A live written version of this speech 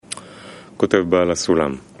כותב בעל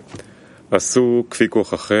הסולם, עשו כפי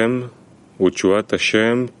כוחכם ותשועת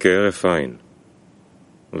השם כהרף עין,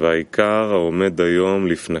 והעיקר העומד היום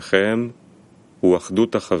לפניכם הוא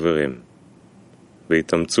אחדות החברים,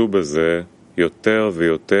 והתאמצו בזה יותר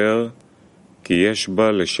ויותר, כי יש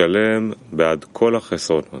בה לשלם בעד כל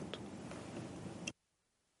החסרונות.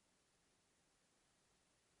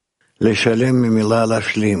 לשלם ממילה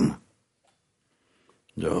להשלים.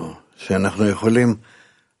 לא, שאנחנו יכולים,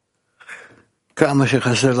 כמה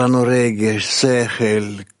שחסר לנו רגש,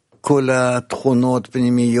 שכל, כל התכונות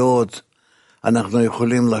פנימיות, אנחנו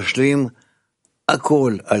יכולים להשלים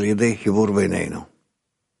הכל על ידי חיבור בינינו.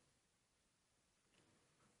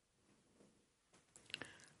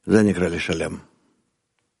 זה נקרא לשלם.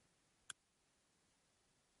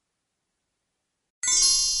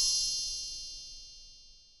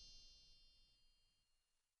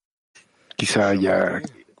 Quizá haya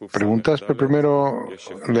preguntas, pero primero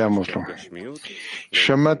leámoslo.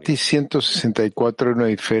 Shamati 164, una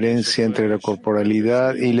diferencia entre la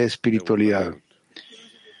corporalidad y la espiritualidad.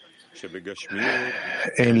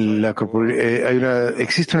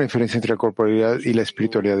 Existe una diferencia entre la corporalidad y la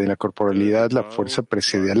espiritualidad. En la corporalidad la fuerza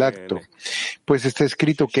precede al acto, pues está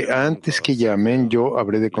escrito que antes que llamen yo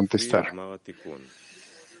habré de contestar.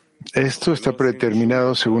 Esto está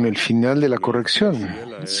predeterminado según el final de la corrección,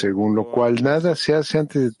 según lo cual nada se hace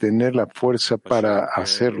antes de tener la fuerza para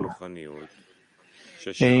hacerlo.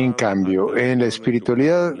 En cambio, en la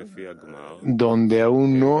espiritualidad, donde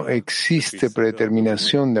aún no existe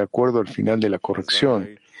predeterminación de acuerdo al final de la corrección,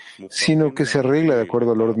 sino que se arregla de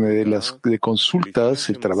acuerdo al orden de consultas,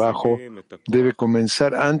 el trabajo debe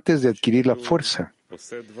comenzar antes de adquirir la fuerza,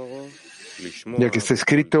 ya que está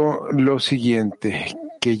escrito lo siguiente,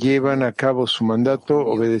 que llevan a cabo su mandato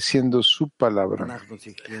obedeciendo su palabra.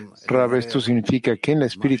 Rab, esto significa que en la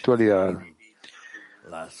espiritualidad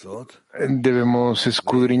debemos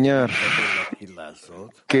escudriñar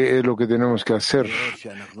qué es lo que tenemos que hacer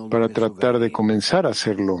para tratar de comenzar a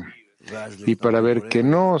hacerlo y para ver que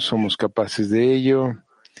no somos capaces de ello,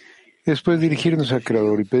 después dirigirnos al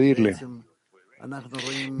Creador y pedirle.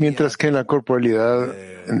 Mientras que en la corporalidad,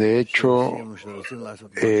 de hecho,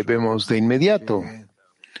 vemos de inmediato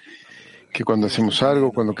que cuando hacemos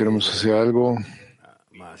algo, cuando queremos hacer algo,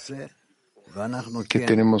 que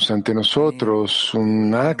tenemos ante nosotros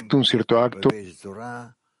un acto, un cierto acto,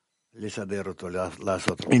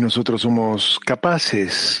 y nosotros somos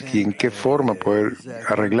capaces, y en qué forma poder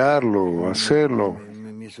arreglarlo, hacerlo,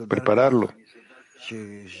 prepararlo.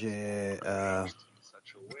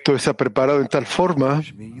 Todo está preparado en tal forma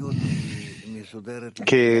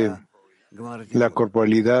que la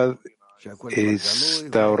corporalidad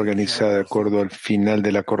está organizada de acuerdo al final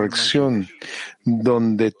de la corrección,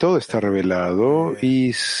 donde todo está revelado y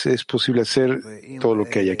es posible hacer todo lo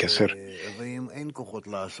que haya que hacer,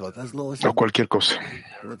 o cualquier cosa.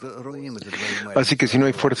 Así que si no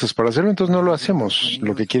hay fuerzas para hacerlo, entonces no lo hacemos,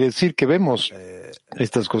 lo que quiere decir que vemos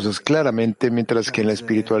estas cosas claramente, mientras que en la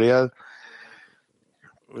espiritualidad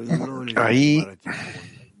ahí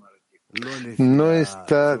no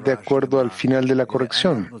está de acuerdo al final de la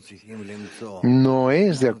corrección. No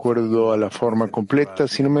es de acuerdo a la forma completa,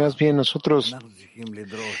 sino más bien nosotros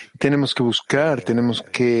tenemos que buscar, tenemos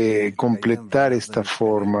que completar esta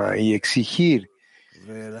forma y exigir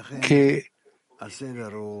que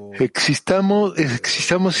existamos y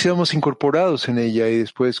seamos incorporados en ella y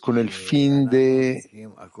después con el fin de...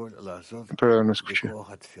 Perdón, no escuché.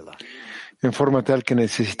 En forma tal que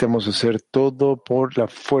necesitamos hacer todo por la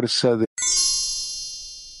fuerza de...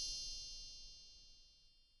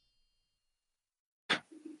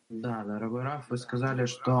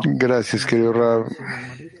 Gracias, querido Rab.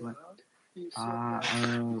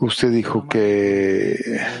 Usted dijo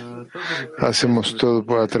que hacemos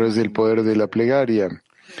todo a través del poder de la plegaria.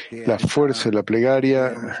 La fuerza de la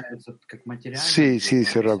plegaria. Sí,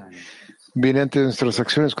 dice Rab. Viene antes de nuestras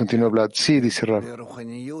acciones, continúa Vlad. Sí, dice Rab.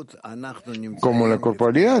 Como la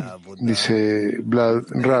corporalidad, dice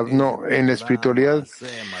Rab. No, en la espiritualidad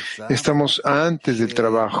estamos antes del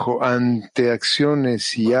trabajo, ante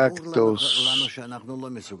acciones y actos,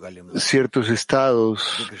 ciertos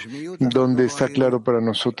estados, donde está claro para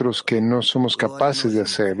nosotros que no somos capaces de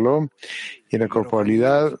hacerlo. Y en la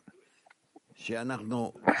corporalidad,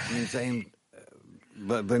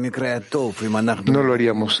 no lo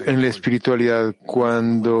haríamos. En la espiritualidad,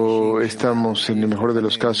 cuando estamos en el mejor de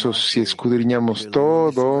los casos, si escudriñamos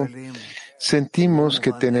todo, sentimos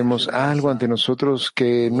que tenemos algo ante nosotros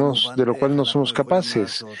de lo cual no somos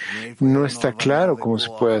capaces. No está claro cómo se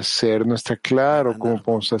puede hacer, no está claro cómo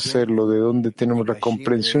podemos hacerlo, de dónde tenemos la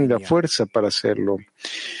comprensión y la fuerza para hacerlo.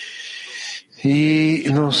 Y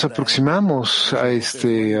nos aproximamos a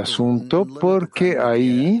este asunto porque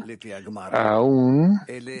ahí aún,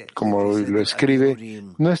 como lo escribe,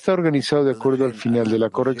 no está organizado de acuerdo al final de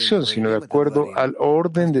la corrección, sino de acuerdo al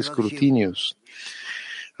orden de escrutinios.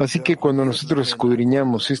 Así que cuando nosotros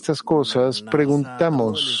escudriñamos estas cosas,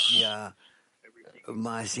 preguntamos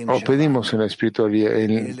o pedimos en la espiritualidad,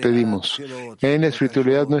 en la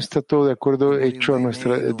espiritualidad no está todo de acuerdo hecho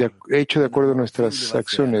de acuerdo a nuestras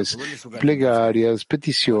acciones, plegarias,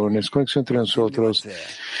 peticiones, conexión entre nosotros,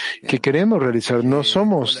 que queremos realizar. No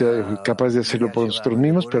somos capaces de hacerlo por nosotros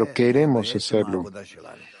mismos, pero queremos hacerlo.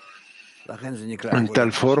 En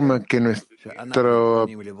tal forma que nuestra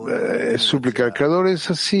súplica al Creador es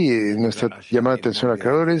así, nuestra llamada de atención al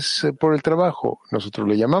Creador es por el trabajo. Nosotros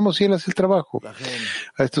le llamamos y Él hace el trabajo.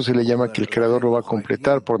 A esto se le llama que el Creador lo va a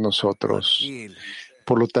completar por nosotros.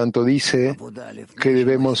 Por lo tanto, dice que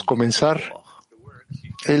debemos comenzar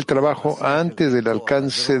el trabajo antes del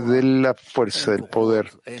alcance de la fuerza, del poder.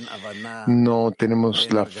 No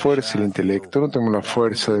tenemos la fuerza del intelecto, no tenemos la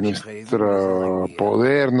fuerza de nuestro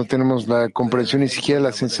poder, no tenemos la comprensión ni siquiera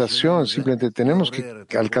la sensación, simplemente tenemos que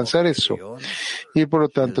alcanzar eso. Y por lo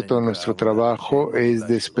tanto todo nuestro trabajo es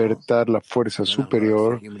despertar la fuerza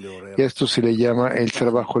superior, y a esto se le llama el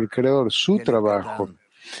trabajo del Creador, su trabajo,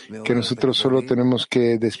 que nosotros solo tenemos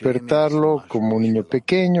que despertarlo como un niño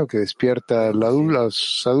pequeño que despierta a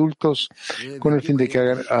los adultos con el fin de que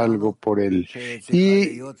hagan algo por él.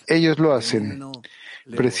 Y ellos lo hacen.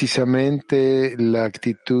 Precisamente la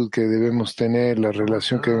actitud que debemos tener, la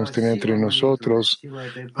relación que debemos tener entre nosotros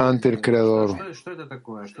ante el Creador.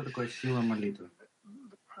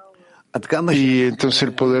 Y entonces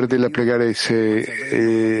el poder de la plegaria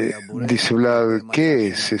dice Vlad, ¿qué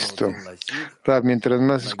es esto? Mientras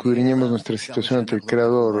más escudriñemos nuestra situación ante el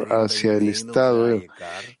Creador, hacia el estado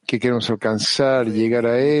que queremos alcanzar, llegar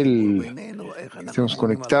a Él, estemos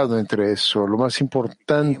conectados entre eso. Lo más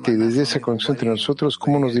importante desde esa conexión entre nosotros,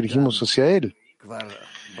 cómo nos dirigimos hacia Él.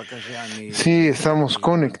 Sí, estamos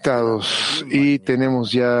conectados y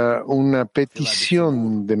tenemos ya una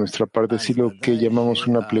petición de nuestra parte, así lo que llamamos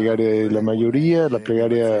una plegaria de la mayoría, la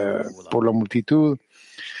plegaria por la multitud.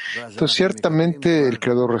 Entonces, ciertamente el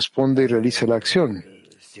Creador responde y realiza la acción.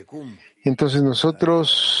 Y entonces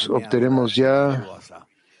nosotros obtenemos ya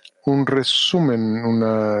un resumen,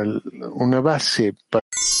 una base para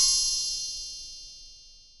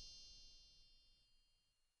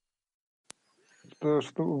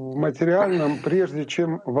что в материальном, прежде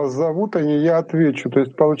чем вас зовут, я отвечу. То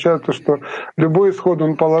есть получается, что любой исход,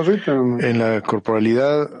 он положительный. En la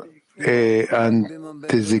corporalidad,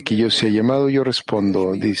 antes de que yo sea llamado, yo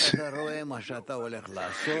respondo, dice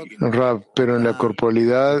Rab, pero en la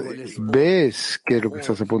corporalidad ves qué es lo que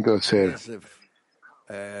estás a punto de hacer.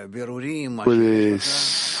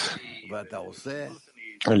 Puedes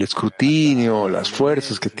el escrutinio, las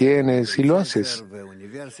fuerzas que tienes, y lo haces.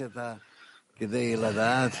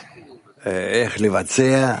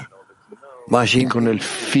 Y con el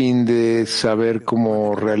fin de saber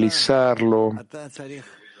cómo realizarlo,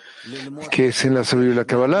 que es en la sabiduría de la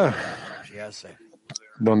Kabbalah,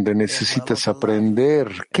 donde necesitas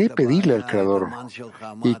aprender qué pedirle al Creador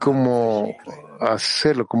y cómo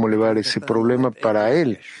hacerlo, cómo elevar ese problema para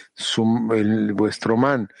Él, vuestro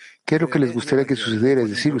man. ¿Qué es lo que les gustaría que sucediera?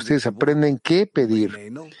 Es decir, ustedes aprenden qué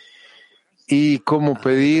pedir. Y cómo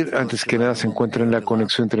pedir, antes que nada, se encuentra en la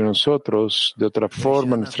conexión entre nosotros. De otra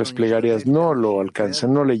forma, nuestras plegarias no lo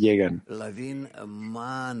alcanzan, no le llegan.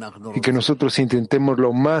 Y que nosotros intentemos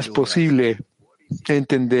lo más posible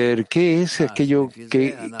entender qué es aquello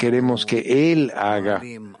que queremos que Él haga.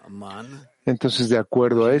 Entonces, de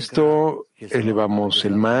acuerdo a esto, elevamos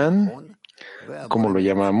el man, como lo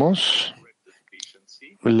llamamos,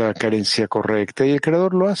 la carencia correcta, y el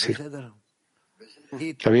Creador lo hace.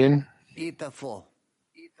 ¿Está bien?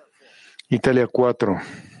 Italia 4.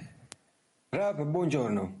 Rab,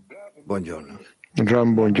 buongiorno.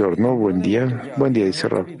 Ram, buongiorno, buen día. Buen día, dice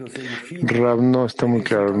Rab. Rab, no está muy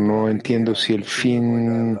claro, no entiendo si el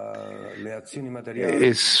fin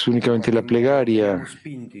es únicamente la plegaria,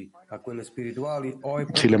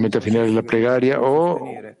 si la meta final es la plegaria,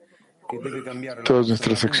 o todas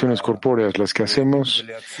nuestras acciones corpóreas, las que hacemos,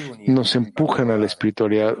 nos empujan a la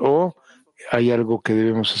espiritualidad, o hay algo que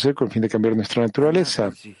debemos hacer con el fin de cambiar nuestra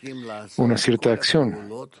naturaleza, una cierta acción.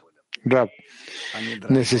 Rab,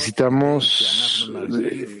 necesitamos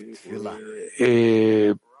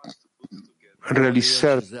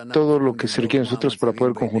realizar todo lo que se requiere de nosotros para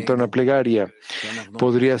poder conjuntar una plegaria.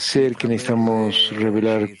 Podría ser que necesitamos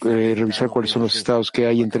revisar cuáles son los estados que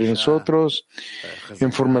hay entre nosotros,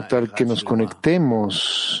 en forma tal que nos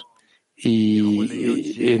conectemos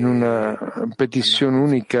y en una petición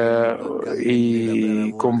única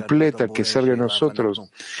y completa que salga de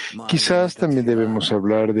nosotros. Quizás también debemos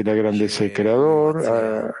hablar de la grandeza del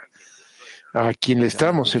Creador, a quien le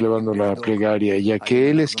estamos elevando la plegaria, ya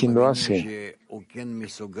que Él es quien lo hace.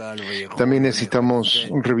 También necesitamos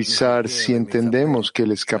revisar si entendemos que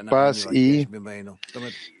Él es capaz y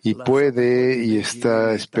puede y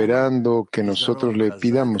está esperando que nosotros le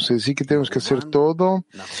pidamos. Es decir, que tenemos que hacer todo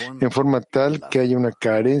en forma tal que haya una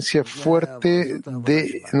carencia fuerte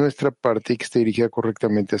de nuestra parte y que esté dirigida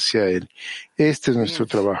correctamente hacia Él. Este es nuestro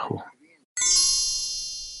trabajo.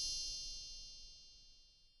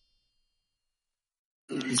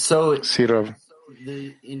 Sí, Rav.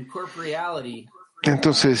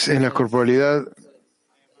 Entonces, en la corporalidad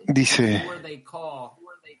dice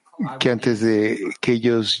que antes de que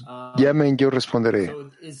ellos llamen, yo responderé.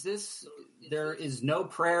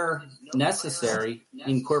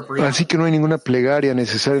 Así que no hay ninguna plegaria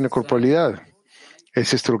necesaria en la corporalidad.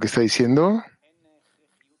 ¿Es esto lo que está diciendo?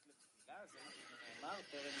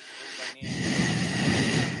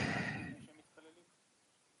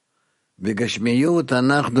 En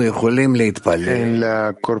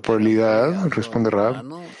la corporalidad, responde Rab,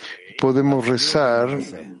 podemos rezar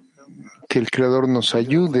que el Creador nos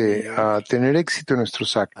ayude a tener éxito en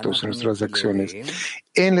nuestros actos, en nuestras acciones.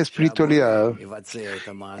 En la espiritualidad,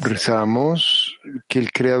 rezamos que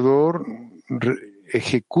el Creador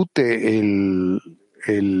ejecute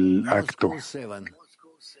el acto.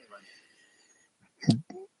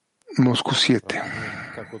 Moscú 7.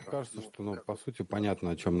 Так вот кажется, что, по сути,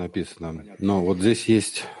 понятно, о чем написано. Но вот здесь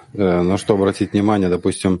есть на что обратить внимание,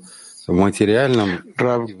 допустим, в материальном.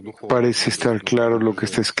 Rab, parece estar claro lo que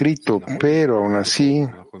está escrito, pero aún así,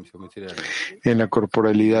 en la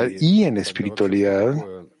corporalidad y en la espiritualidad,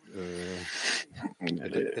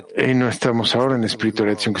 y no estamos ahora en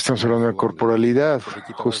espiritualidad, sino que estamos hablando de corporalidad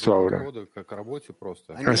justo ahora.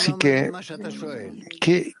 Así que,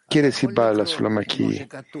 ¿qué quiere decir Bala Sulam aquí?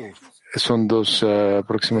 ¿Son dos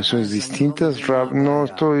aproximaciones distintas? Rab, no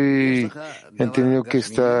estoy entendiendo qué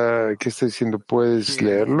está diciendo. ¿Puedes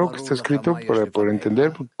leerlo que está escrito para poder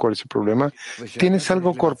entender cuál es el problema? Tienes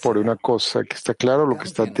algo corpóreo, una cosa que está claro lo que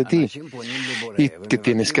está ante ti y que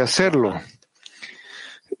tienes que hacerlo.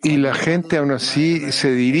 Y la gente aún así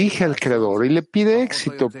se dirige al Creador y le pide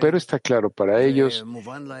éxito, pero está claro para ellos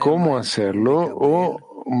cómo hacerlo,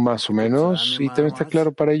 o más o menos, y también está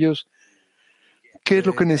claro para ellos qué es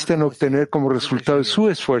lo que necesitan obtener como resultado de su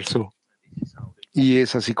esfuerzo. Y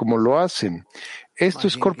es así como lo hacen. Esto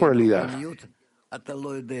es corporalidad.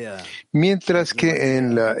 Mientras que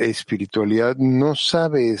en la espiritualidad no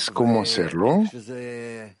sabes cómo hacerlo,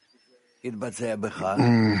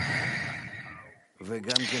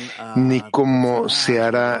 ni cómo se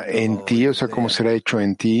hará en ti, o sea, cómo será hecho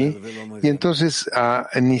en ti, y entonces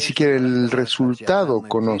ni siquiera el resultado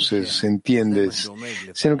conoces, entiendes,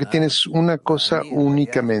 sino que tienes una cosa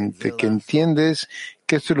únicamente, que entiendes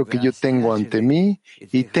que esto es lo que yo tengo ante mí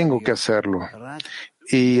y tengo que hacerlo.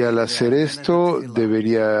 Y al hacer esto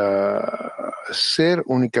debería ser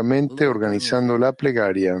únicamente organizando la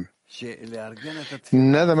plegaria.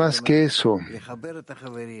 Nada más que eso.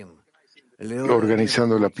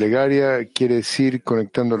 Organizando la plegaria quiere decir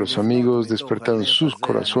conectando a los amigos, despertando sus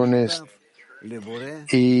corazones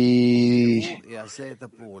y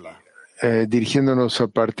dirigiéndonos a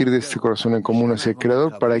partir de este corazón en común hacia el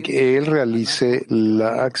Creador para que Él realice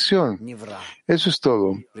la acción. Eso es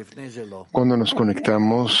todo. Cuando nos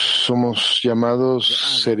conectamos, somos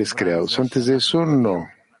llamados seres creados. Antes de eso, no.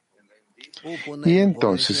 Y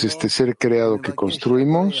entonces este ser creado que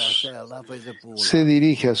construimos se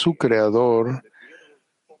dirige a su Creador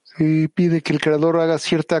y pide que el Creador haga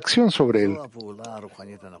cierta acción sobre él.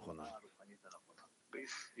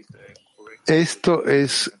 Esto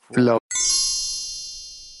es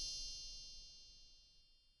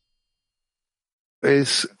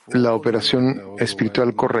la operación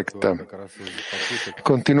espiritual correcta.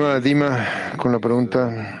 Continúa Dima con la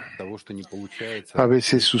pregunta. A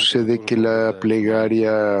veces sucede que la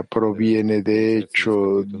plegaria proviene de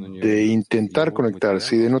hecho de intentar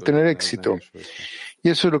conectarse y de no tener éxito. Y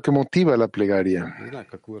eso es lo que motiva la plegaria.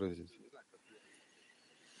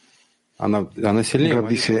 Rab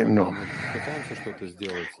dice, no.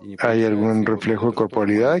 ¿Hay algún reflejo de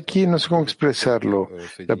corporalidad aquí? No sé cómo expresarlo.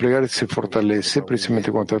 La plegaria se fortalece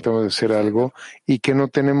precisamente cuando tratamos de hacer algo y que no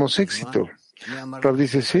tenemos éxito. Rab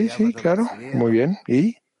dice, sí, claro, muy bien.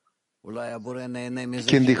 ¿Y?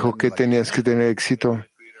 ¿Quién dijo que tenías que tener éxito?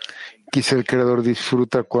 Quizá el Creador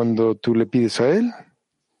disfruta cuando tú le pides a Él.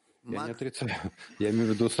 Я не отрицаю. Я имею в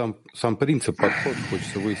виду сам принцип, подход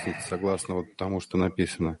хочется выяснить, согласно вот тому, что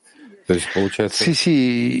написано. То есть, получается, Sí,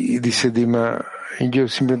 sí, dice Dima, yo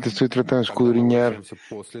simplemente estoy tratando de когда мы escudriñar обращаемся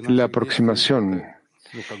после la наших действий, aproximación это,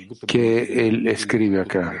 ну, как будто бы мы que перед él ним escribe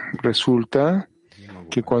предстаем. acá. Resulta Не могу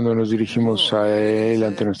que понять. cuando nos dirigimos a él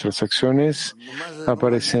ante nuestras acciones,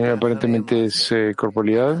 aparentemente es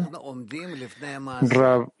corporalidad.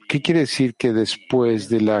 Rab, ¿qué quiere decir que después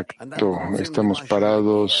del acto estamos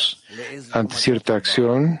parados ante cierta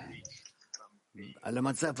acción? El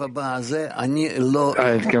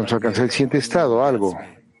que vamos a alcanzar el siguiente estado, algo.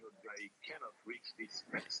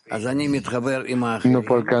 No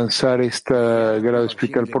puedo alcanzar este grado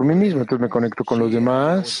espiritual por mí mismo, entonces me conecto con los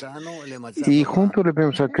demás y juntos le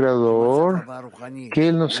pedimos al Creador que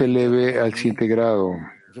Él nos eleve al siguiente grado.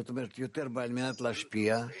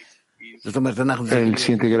 El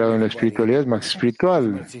siguiente grado en la espiritualidad es más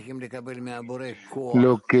espiritual,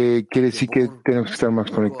 lo que quiere decir que tenemos que estar más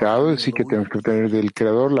conectados, es decir, que tenemos que obtener del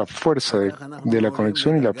Creador la fuerza de la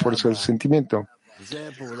conexión y la fuerza del sentimiento.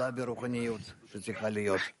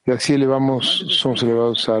 Y así somos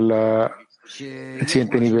elevados al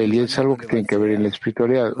siguiente nivel, y es algo que tiene que ver en la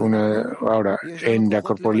espiritualidad. Ahora, en la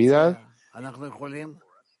corporalidad,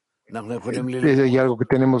 hay algo que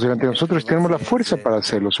tenemos delante de nosotros, tenemos la fuerza para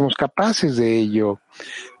hacerlo, somos capaces de ello,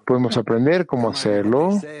 podemos aprender cómo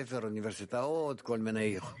hacerlo.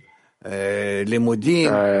 Hay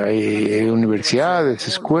universidades,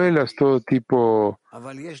 escuelas, todo tipo.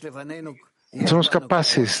 Somos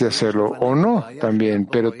capaces de hacerlo o no también,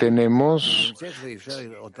 pero tenemos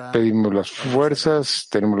las fuerzas,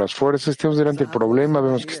 estamos delante del problema,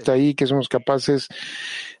 vemos que está ahí, que somos capaces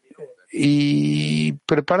y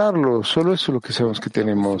prepararlo. Solo eso es lo que sabemos que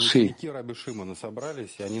tenemos, sí.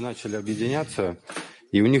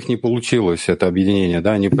 И у них не получилось это объединение,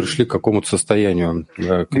 да, они пришли к какому-то состоянию.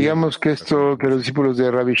 Digamos que los discípulos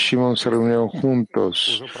de Rabbi Shimon se reunieron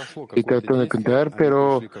juntos y trataron de contar,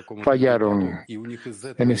 pero fallaron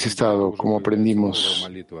en ese estado, como aprendimos.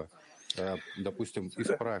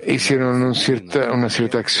 Hicieron una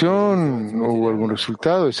cierta acción, hubo algún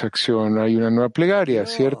resultado de esa acción, hay una nueva plegaria,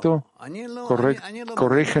 ¿cierto?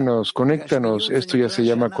 Corrígenos, conéctanos, ¿esto ya se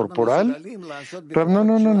llama corporal? Rab,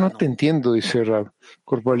 no te entiendo, dice Rab.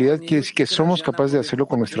 Corporalidad quiere decir que somos capaces de hacerlo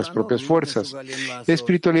con nuestras propias fuerzas.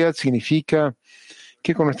 Espiritualidad significa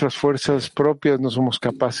que con nuestras fuerzas propias no somos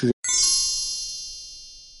capaces de...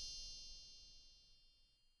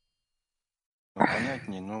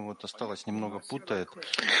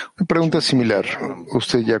 Una pregunta similar.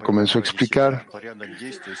 Usted ya comenzó a explicar,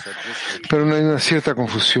 pero no hay una cierta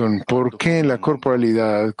confusión. ¿Por qué en la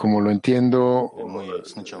corporalidad, como lo entiendo,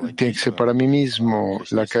 tiene que ser para mí mismo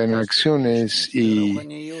la cadena de acciones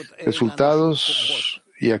y resultados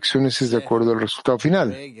y acciones es de acuerdo al resultado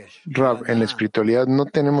final? Rab, en la espiritualidad no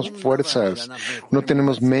tenemos fuerzas, no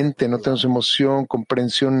tenemos mente, no tenemos emoción,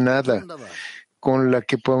 comprensión, nada con la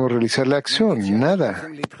que podamos realizar la acción, nada.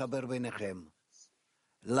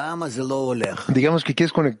 Digamos que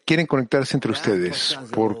quieren conectarse entre ustedes.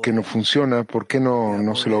 ¿Por qué no funciona? ¿Por qué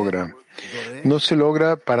no se logra? No se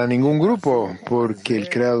logra para ningún grupo, porque el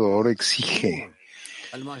Creador exige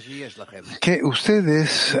que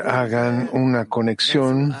ustedes hagan una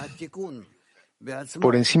conexión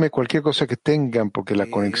por encima de cualquier cosa que tengan, porque la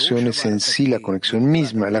conexión es en sí la corrección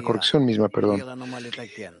misma,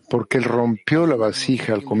 porque Él rompió la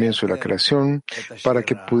vasija al comienzo de la creación para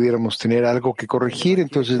que pudiéramos tener algo que corregir,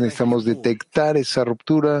 entonces necesitamos detectar esa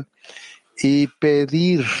ruptura y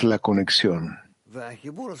pedir la conexión.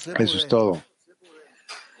 Eso es todo.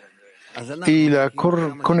 Y la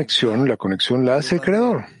conexión la hace el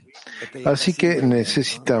Creador. Así que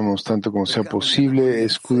necesitamos, tanto como sea posible,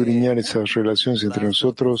 escudriñar esas relaciones entre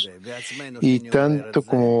nosotros y tanto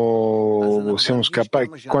como seamos capaces,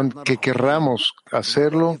 que querramos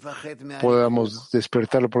hacerlo, podamos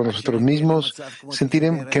despertarlo por nosotros mismos,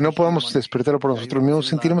 sentiremos que no podamos despertarlo por nosotros mismos,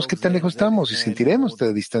 sentiremos qué tan lejos estamos y sentiremos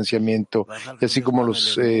este distanciamiento. Y así como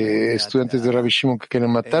los estudiantes de Rabbi Shimon que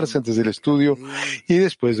quieren matarse antes del estudio y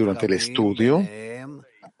después durante el estudio,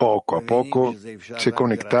 poco a poco se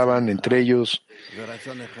conectaban entre ellos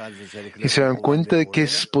y se dan cuenta de que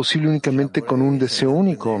es posible únicamente con un deseo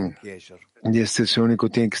único. Y este deseo único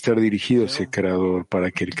tiene que estar dirigido hacia el Creador para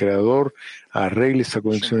que el Creador arregle esta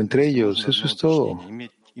conexión entre ellos. Eso es todo.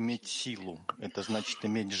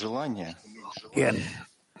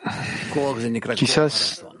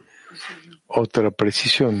 Quizás otra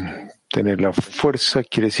precisión. Tener la fuerza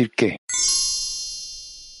quiere decir ¿qué?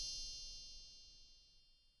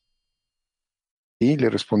 Y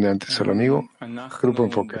le responde antes al amigo, Grupo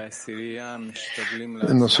Enfoque.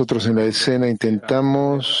 Nosotros en la escena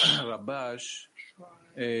intentamos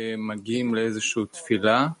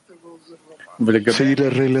seguir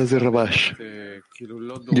las reglas de Rabash.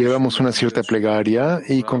 Llevamos una cierta plegaria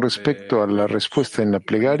y con respecto a la respuesta en la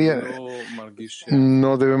plegaria,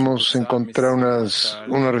 no debemos encontrar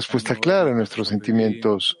una respuesta clara en nuestros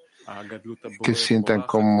sentimientos que sientan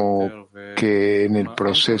como que en el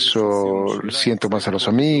proceso siento más a los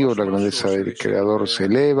amigos, la grandeza del Creador se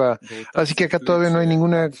eleva. Así que acá todavía no hay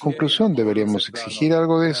ninguna conclusión. ¿Deberíamos exigir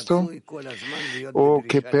algo de esto? ¿O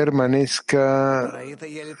que permanezca?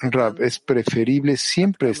 Rab, es preferible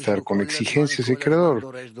siempre estar con exigencias del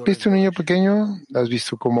Creador. ¿Viste un niño pequeño? ¿Has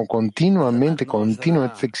visto cómo continuamente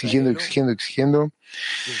está exigiendo?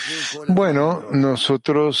 Bueno,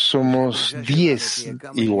 nosotros somos 10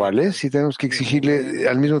 iguales y tenemos que exigirle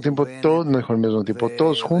al mismo tiempo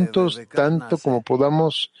todos juntos, tanto como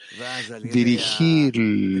podamos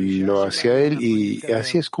dirigirlo hacia él, y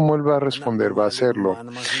así es como él va a responder, va a hacerlo.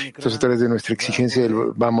 Entonces, a través de nuestra exigencia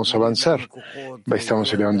vamos a avanzar.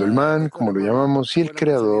 Estamos elevando el man, como lo llamamos, y el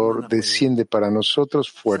Creador desciende para nosotros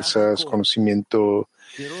fuerzas, conocimiento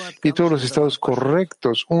y todos los estados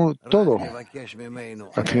correctos, todo.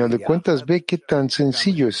 Al final de cuentas, ve qué tan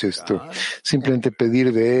sencillo es esto. Simplemente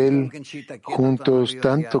pedir de Él juntos,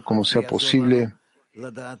 tanto como sea posible,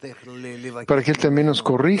 para que Él también nos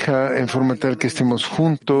corrija en forma tal que estemos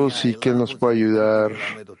juntos y que Él nos pueda ayudar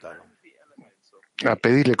a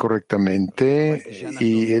pedirle correctamente,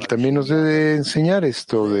 y Él también nos debe enseñar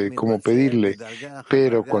esto de cómo pedirle.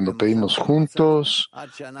 Pero cuando pedimos juntos,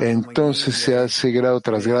 entonces se hace grado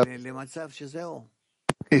tras grado,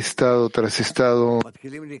 estado tras estado,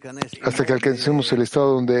 hasta que alcancemos el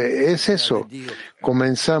estado donde es eso.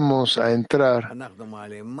 Comenzamos a entrar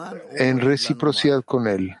en reciprocidad con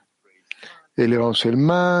Él. Elevamos el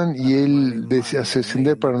man y Él hace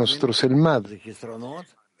ascender para nosotros el mad.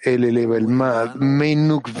 Él eleva el mad,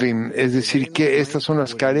 meinukvim, es decir, que estas son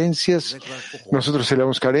las carencias, nosotros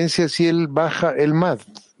elevamos carencias y Él baja el mad,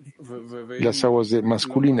 las aguas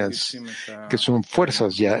masculinas, que son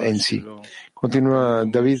fuerzas ya en sí. Continúa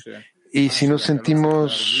David. Y si no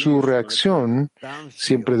sentimos su reacción,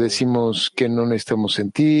 siempre decimos que no necesitamos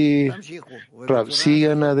sentir. Rab,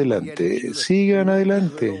 sigan adelante.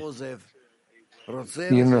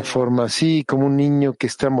 Y en una forma así, como un niño que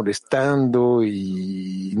está molestando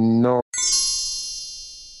y no.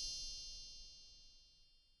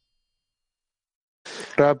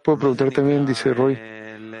 Rab, puedo preguntar también, dice Roy,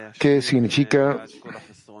 ¿qué significa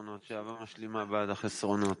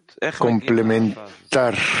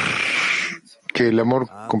complementar? Que el amor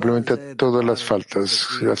complementa todas las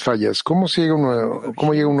fallas. ¿Cómo llega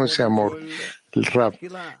uno a ese amor? El Rab.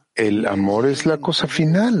 El amor es la cosa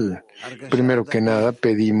final. Primero que nada,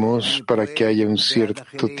 pedimos para que haya un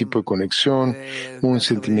cierto tipo de conexión, un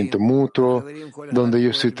sentimiento mutuo, donde yo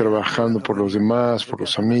estoy trabajando por los demás, por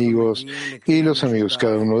los amigos, y los amigos,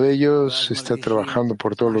 cada uno de ellos está trabajando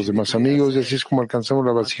por todos los demás amigos, y así es como alcanzamos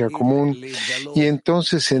la vasija común. Y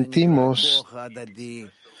entonces sentimos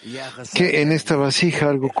que en esta vasija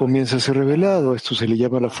algo comienza a ser revelado. Esto se le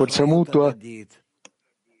llama la fuerza mutua,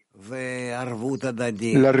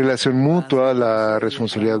 la relación mutua, la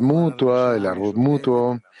responsabilidad mutua, el árbol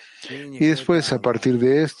mutuo. Y después, a partir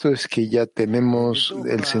de esto, es que ya tenemos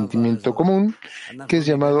el sentimiento común, que es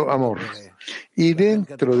llamado amor. Y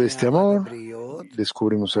dentro de este amor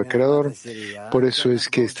descubrimos al Creador. Por eso es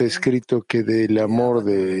que está escrito que del amor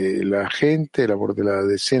de la gente, el amor de la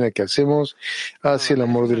decena que hacemos, hacia el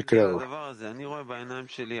amor del Creador.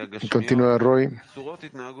 Continúa Roy.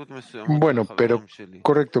 Bueno,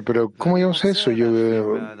 correcto, pero ¿cómo llegamos a eso? Yo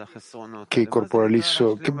veo que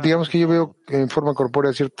digamos que yo veo en forma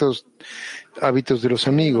corpórea ciertos hábitos de los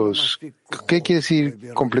amigos. ¿Qué quiere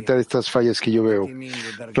decir completar estas fallas que yo veo?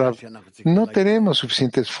 Rab, no tenemos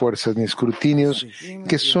suficientes fuerzas ni escrutinios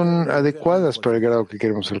que son adecuadas para el grado que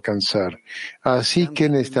queremos alcanzar. Así que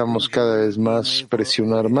necesitamos cada vez más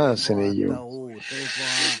presionar más en ello.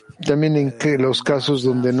 También en los casos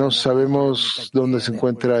donde no sabemos dónde se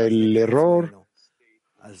encuentra el error,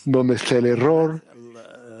 dónde está el error,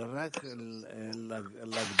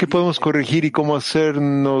 ¿qué podemos corregir y cómo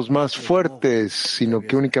hacernos más fuertes? Sino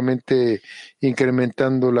que únicamente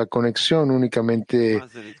incrementando la conexión, únicamente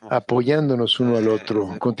apoyándonos uno al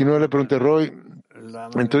otro. Continúa la pregunta de Roy.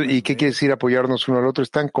 Entonces, ¿y qué quiere decir apoyarnos uno al otro?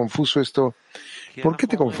 Es tan confuso esto. ¿Por qué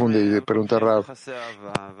te confunde? Pregunta Rab.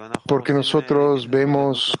 Porque nosotros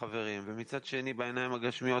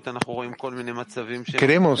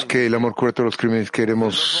queremos que el amor cubra todos los crímenes,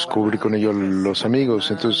 queremos cubrir con ello los amigos,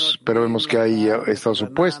 entonces, pero vemos que hay estados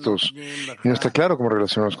opuestos y no está claro cómo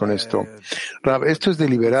relacionarnos con esto. Rab, esto es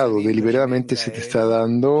deliberado, deliberadamente se te está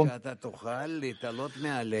dando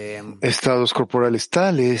estados corporales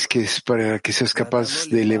tales que es para que seas capaz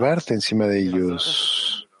de elevarte encima de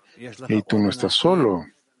ellos. Y tú no estás solo.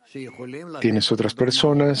 Tienes otras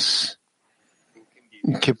personas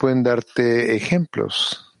que pueden darte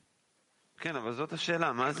ejemplos.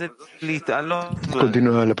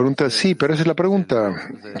 Continúa la pregunta. Sí, pero esa es la pregunta.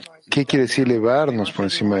 ¿Qué quiere decir elevarnos por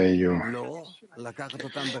encima de ello?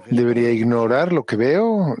 ¿Debería ignorar lo que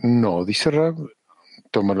veo? No, dice Rab.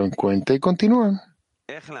 Tómalo en cuenta y continúa.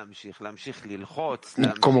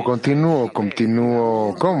 ¿Cómo continúo?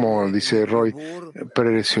 ¿Cómo? Dice Roy.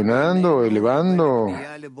 Presionando, elevando.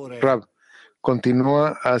 Rab,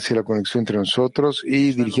 continúa hacia la conexión entre nosotros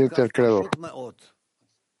y dirigiéndote al Creador.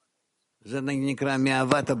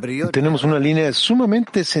 Tenemos una línea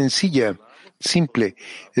sumamente sencilla, simple.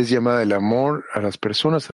 Es llamada el amor a las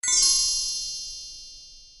personas.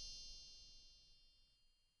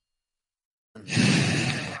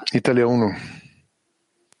 Italia 1.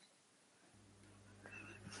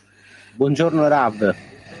 Buongiorno Rav.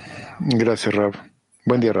 Gracias, Rav.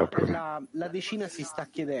 Buen día, Rav. La decina si sta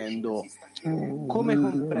chiedendo come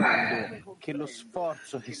comprendo che lo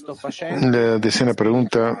sforzo che sto facendo. La decena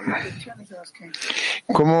pregunta,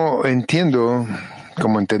 ¿cómo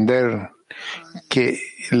entender que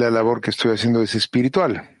la labor que estoy haciendo es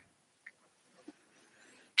espiritual?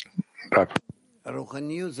 Rav.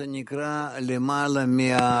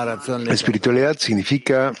 Espiritualidad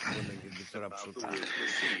significa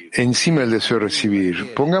encima del deseo de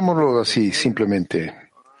recibir. Pongámoslo así, simplemente.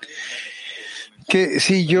 Que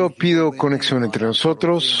si yo pido conexión entre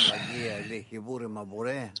nosotros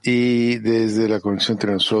y desde la conexión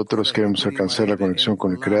entre nosotros queremos alcanzar la conexión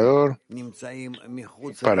con el Creador,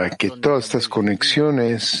 para que todas estas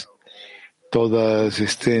conexiones todas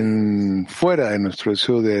estén fuera de nuestro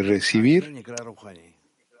deseo de recibir,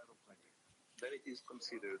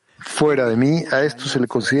 fuera de mí, a esto se le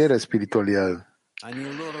considera espiritualidad.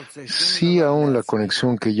 Si aún la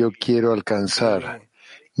conexión que yo quiero alcanzar,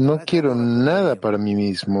 no quiero nada para mí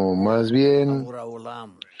mismo, más bien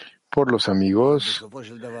por los amigos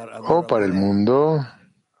o para el mundo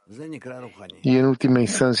y en última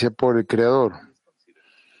instancia por el Creador.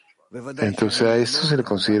 Entonces a esto se le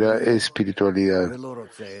considera espiritualidad.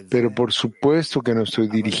 Pero por supuesto que no estoy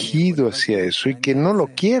dirigido hacia eso y que no lo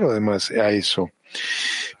quiero además a eso.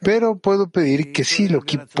 Pero puedo pedir que sí lo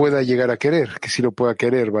pueda llegar a querer, que sí lo pueda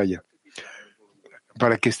querer, vaya.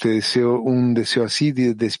 Para que un deseo así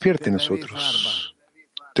despierte en nosotros.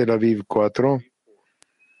 Tel Aviv 4.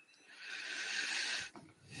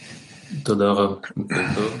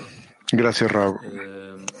 Gracias, Rav.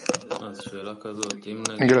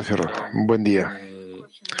 Gracias, Rav. Buen día.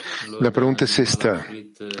 La pregunta es esta.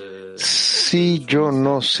 Si yo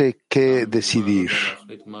no sé qué decidir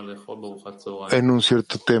en un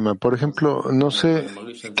cierto tema, por ejemplo, no sé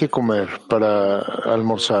qué comer para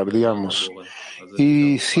almorzar, digamos,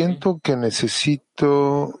 y siento que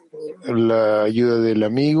necesito la ayuda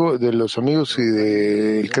de los amigos y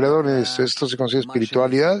del Creador, ¿esto se considera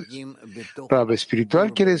espiritualidad? Rav,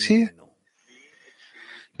 espiritual quiere decir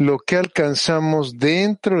lo que alcanzamos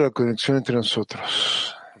dentro de la conexión entre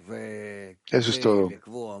nosotros. Eso es todo.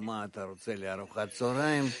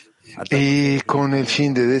 Y con el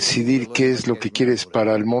fin de decidir qué es lo que quieres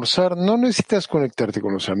para almorzar, no necesitas conectarte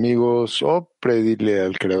con los amigos o pedirle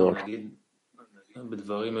al Creador.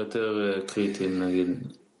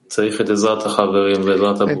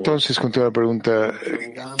 Entonces, continúa la pregunta,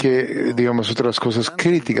 que digamos otras cosas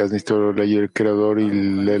críticas, necesito la ayuda del Creador y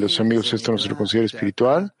la de los amigos, ¿esto no se lo considera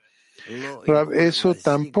espiritual? Eso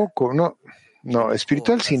tampoco, no. No,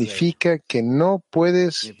 espiritual significa que no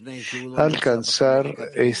puedes alcanzar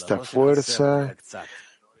esta fuerza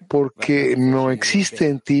porque no existe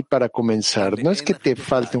en ti para comenzar. No es que te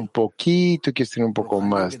falte un poquito y quieres tener un poco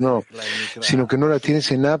más, no, sino que no la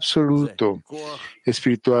tienes en absoluto.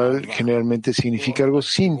 Espiritual generalmente significa algo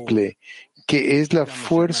simple, que es la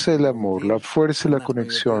fuerza del amor, la fuerza de la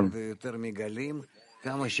conexión.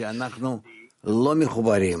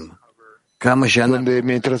 Donde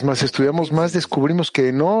mientras más estudiamos, más descubrimos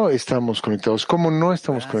que no estamos conectados, cómo no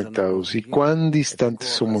estamos conectados y cuán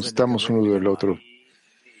distantes estamos uno del otro.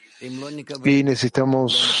 Y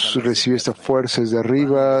necesitamos recibir esta fuerza desde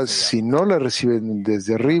arriba. Si no la reciben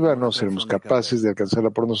desde arriba, no seremos capaces de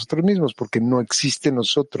alcanzarla por nosotros mismos, porque no existe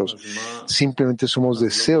nosotros. Simplemente somos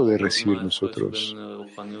deseo de recibir nosotros.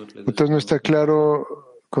 Entonces no está claro,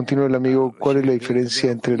 continúa el amigo, ¿cuál es la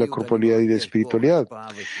diferencia entre la corporalidad y la espiritualidad?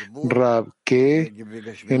 Rab, que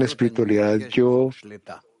en la espiritualidad yo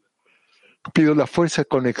pido la fuerza,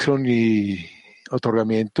 conexión y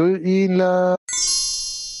otorgamiento, y en la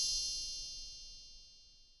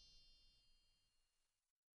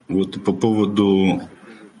Вот по поводу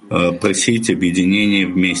просить объединения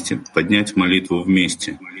вместе, поднять молитву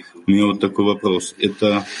вместе. У меня вот такой вопрос.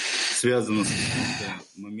 Это связано с каким-то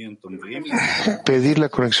моментом времени? pedir la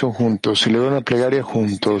conexión juntos, elevar una plegaria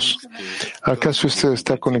juntos. ¿Acaso esto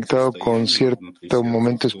está conectado con cierto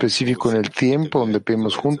momento específico en el tiempo donde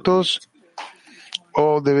pedimos juntos?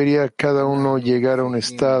 ¿O debería cada uno llegar a un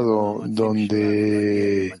estado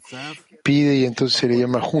donde pide y entonces se le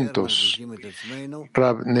llama juntos?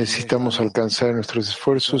 Rab, necesitamos alcanzar en nuestros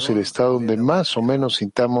esfuerzos el estado donde más o menos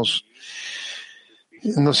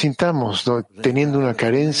nos sintamos, ¿no?, teniendo una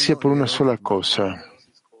carencia por una sola cosa.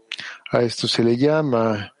 A esto se le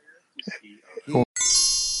llama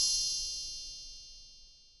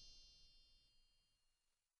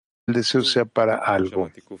el deseo sea para algo.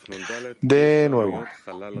 De nuevo,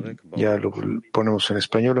 ya lo ponemos en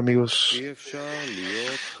español, amigos.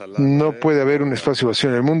 No puede haber un espacio vacío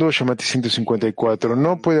en el mundo. Shamati 154.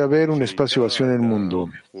 No puede haber un espacio vacío en el mundo.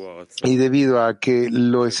 Y debido a que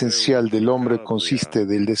lo esencial del hombre consiste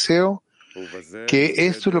del deseo, que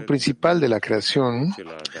esto es lo principal de la creación,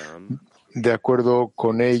 de acuerdo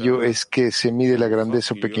con ello es que se mide la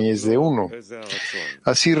grandeza o pequeñez de uno.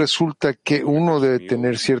 Así resulta que uno debe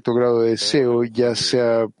tener cierto grado de deseo, ya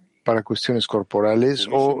sea para cuestiones corporales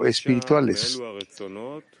o espirituales.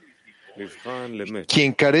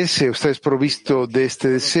 Quien carece o está desprovisto de este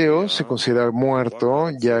deseo se considera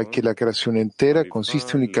muerto, ya que la creación entera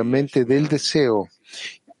consiste únicamente del deseo,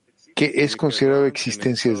 que es considerado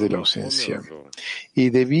existencia desde la ausencia.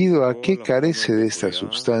 Y debido a que carece de esta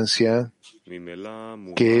sustancia,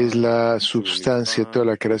 que es la sustancia de toda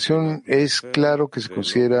la creación, es claro que se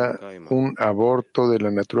considera un aborto de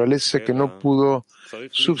la naturaleza que no pudo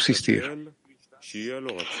subsistir.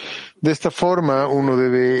 De esta forma, uno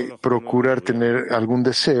debe procurar tener algún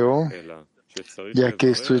deseo, ya que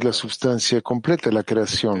esto es la sustancia completa de la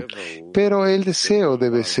creación. Pero el deseo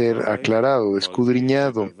debe ser aclarado,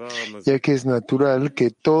 escudriñado, ya que es natural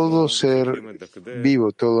que todo ser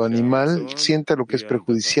vivo, todo animal, sienta lo que es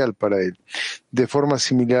perjudicial para él. De forma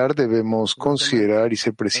similar, debemos considerar y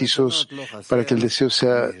ser precisos para que el deseo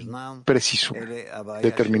sea preciso,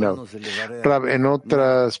 determinado. Rab, en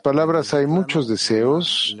otras palabras, hay muchos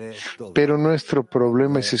deseos, pero nuestro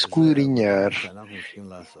problema es escudriñar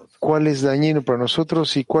cuál es dañino para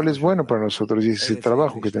nosotros y cuál es bueno para nosotros, y ese es el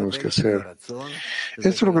trabajo que tenemos que hacer. Esto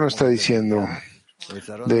es lo que nos está diciendo.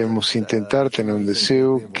 Debemos intentar tener un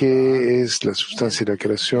deseo que es la sustancia de la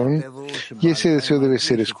creación, y ese deseo debe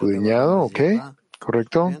ser escudriñado, ¿ok?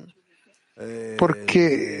 ¿Correcto?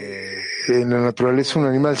 Porque en la naturaleza un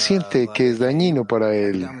animal siente que es dañino para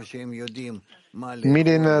él.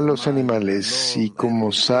 Miren a los animales y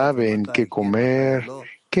cómo saben qué comer,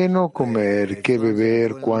 qué no comer, qué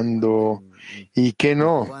beber, cuándo y qué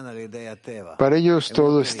no. Para ellos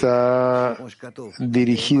todo está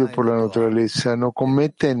dirigido por la naturaleza, no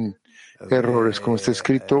cometen errores. Como está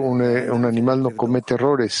escrito, un animal no comete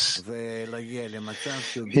errores.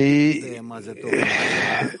 Y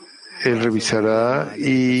él revisará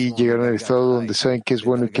y llegará al estado donde saben qué es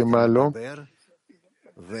bueno y qué malo.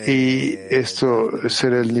 Y esto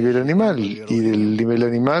será el nivel animal, y del nivel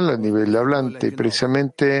animal al nivel hablante.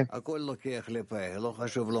 Precisamente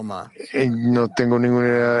no tengo ningún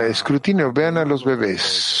escrutinio. Vean a los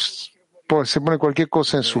bebés. Se pone cualquier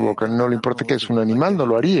cosa en su boca, no le importa que es un animal,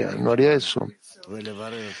 no haría eso.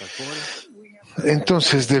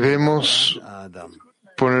 Entonces debemos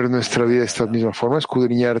poner nuestra vida de esta misma forma,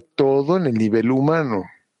 escudriñar todo en el nivel humano.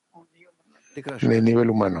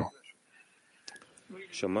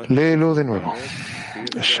 Léelo de nuevo.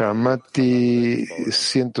 Shamati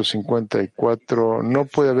 154. No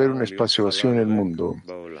puede haber un espacio vacío en el mundo.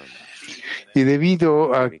 Y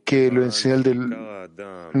debido a que lo esencial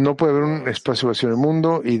no puede haber un espacio vacío en el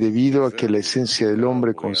mundo, y debido a que la esencia del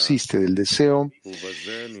hombre consiste del deseo,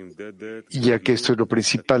 ya que esto es lo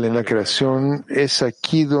principal en la creación, es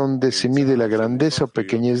aquí donde se mide la grandeza o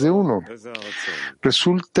pequeñez de uno.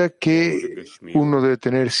 Resulta que uno debe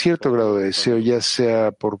tener cierto grado de deseo, ya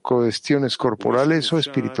sea por cuestiones corporales o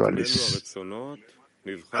espirituales.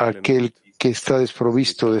 Aquel que está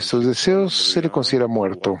desprovisto de estos deseos se le considera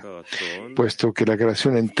muerto, puesto que la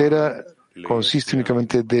creación entera consiste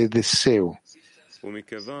únicamente de deseo,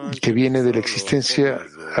 que viene de la existencia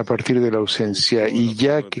a partir de la ausencia, y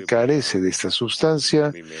ya que carece de esta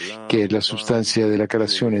sustancia, que es la sustancia de la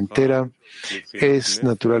creación entera, es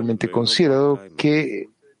naturalmente considerado que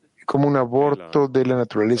como un aborto de la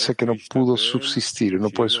naturaleza que no pudo subsistir, no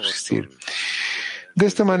puede subsistir. De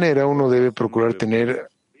esta manera, uno debe procurar tener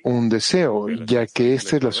un deseo, ya que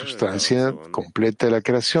esta es la sustancia completa de la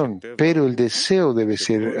creación, pero el deseo debe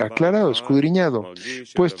ser aclarado, escudriñado,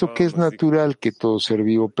 puesto que es natural que todo ser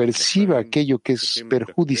vivo perciba aquello que es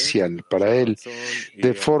perjudicial para él.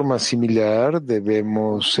 De forma similar,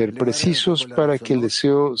 debemos ser precisos para que el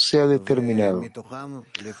deseo sea determinado.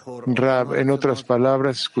 Rab, en otras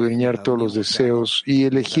palabras, escudriñar todos los deseos y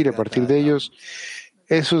elegir a partir de ellos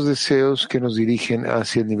esos deseos que nos dirigen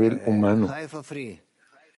hacia el nivel humano.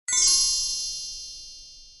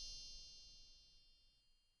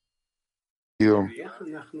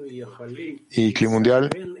 Y clima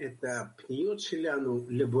mundial.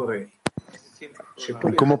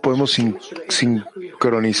 ¿Cómo podemos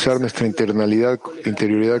sincronizar nuestra interioridad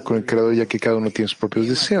con el Creador, ya que cada uno tiene sus propios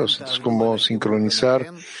deseos? Entonces, ¿cómo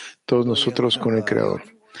sincronizar todos nosotros con el Creador?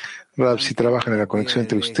 Rab, si trabajan en la conexión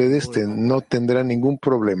entre ustedes, no tendrán ningún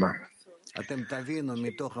problema.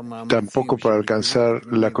 Tampoco para alcanzar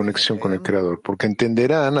la conexión con el Creador, porque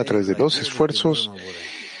entenderán a través de los esfuerzos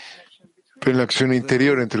en la acción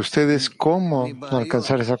interior entre ustedes cómo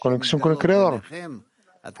alcanzar esa conexión con el Creador.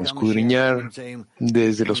 Escudriñar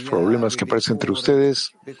desde los problemas que aparecen entre ustedes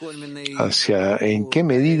hacia en qué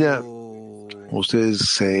medida ustedes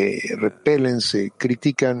se repelen, se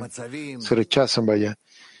critican, se rechazan,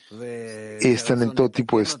 y están en todo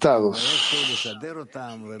tipo de estados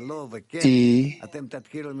y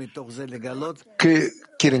que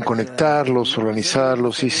quieren conectarlos,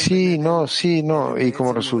 organizarlos, y sí, no, y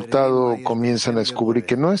como resultado comienzan a descubrir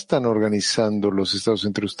que no están organizando los estados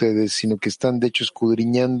entre ustedes, sino que están de hecho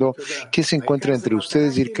escudriñando qué se encuentra entre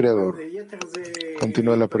ustedes y el Creador.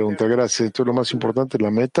 Continúa la pregunta. Gracias. Esto es lo más importante,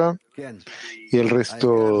 la meta, y el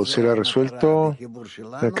resto será resuelto en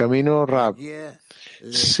el camino. Rab.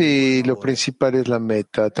 Sí, lo principal es la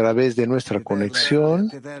meta, a través de nuestra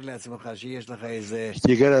conexión,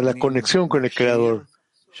 llegar a la conexión con el Creador.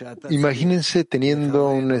 Imagínense teniendo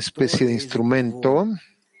una especie de instrumento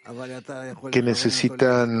que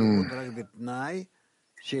necesitan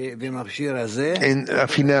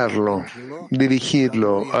afinarlo,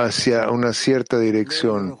 dirigirlo hacia una cierta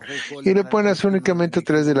dirección. Y lo pueden hacer únicamente a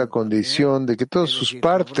través de la condición de que todas sus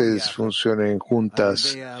partes funcionen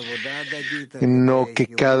juntas. No que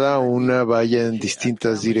cada una vaya en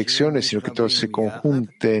distintas direcciones, sino que todas se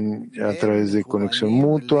conjunten a través de conexión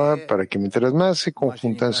mutua, para que mientras más se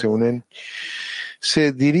conjuntan, se unen,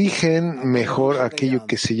 se dirigen mejor a aquello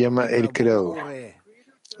que se llama el Creador.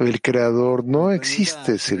 El Creador no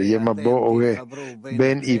existe, se le llama Bo-Oge,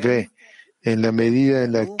 ven y ve. En la medida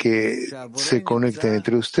en la que se conecten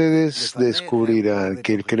entre ustedes, descubrirán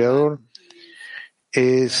que el Creador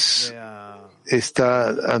está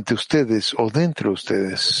ante ustedes o dentro de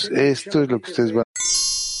ustedes. Esto es lo que ustedes van.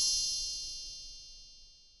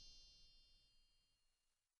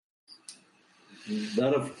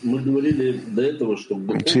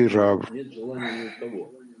 Sí, Rab.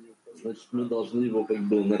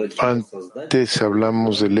 Antes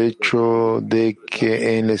hablamos del hecho de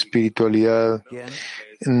que en la espiritualidad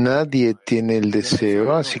nadie tiene el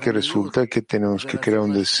deseo, así que resulta que tenemos que crear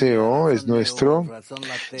un deseo, es nuestro.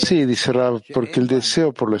 Sí, dice Rab, porque el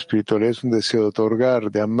deseo por la espiritualidad es un deseo de otorgar,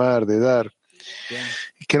 de amar, de dar,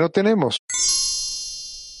 y que no tenemos.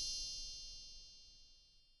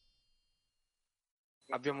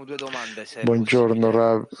 Buongiorno,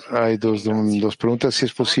 Rab. Hay dos preguntas, si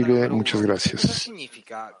es posible. Muchas gracias.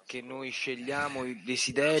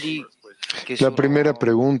 La primera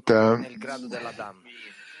pregunta,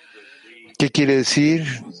 ¿qué quiere decir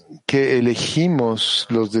que elegimos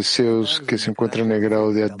los deseos que se encuentran en el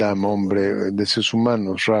grado de Adam, hombre, deseos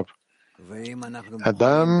humanos, Rab?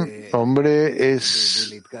 Adam, hombre,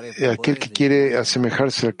 es aquel que quiere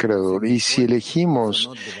asemejarse al Creador. Y si elegimos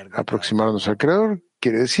aproximarnos al Creador,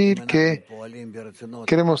 quiere decir que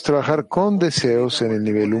queremos trabajar con deseos en el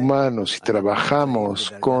nivel humano. Si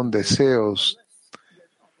trabajamos con deseos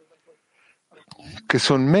que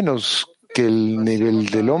son menos que el nivel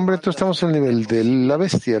del hombre, entonces estamos en el nivel de la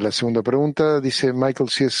bestia. La segunda pregunta, dice Michael,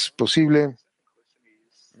 si es posible.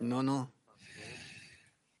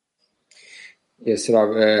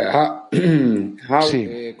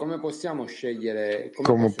 Sí.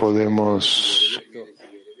 ¿Cómo podemos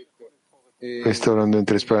Está hablando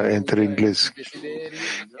entre inglés.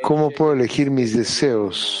 ¿Cómo puedo elegir mis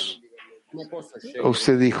deseos?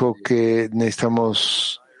 Usted dijo que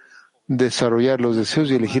necesitamos desarrollar los deseos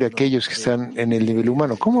y elegir aquellos que están en el nivel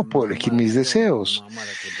humano. ¿Cómo puedo elegir mis deseos?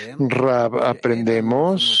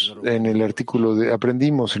 Aprendimos en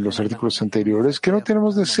los artículos anteriores que no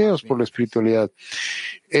tenemos deseos por la espiritualidad.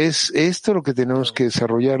 Es esto lo que tenemos que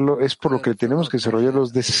desarrollarlo, es por lo que tenemos que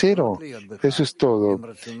desarrollarlos de cero. Eso es todo.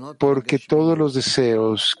 Porque todos los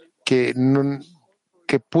deseos que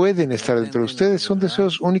pueden estar dentro de ustedes son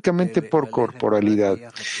deseos únicamente por corporalidad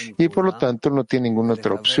y por lo tanto no tiene ninguna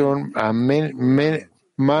otra opción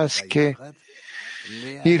más que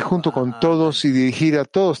ir junto con todos y dirigir a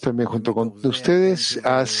todos también junto con ustedes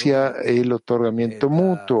hacia el otorgamiento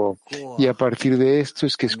mutuo, y a partir de esto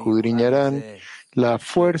es que escudriñarán la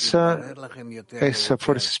fuerza, esa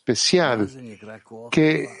fuerza especial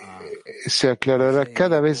que se aclarará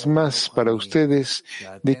cada vez más para ustedes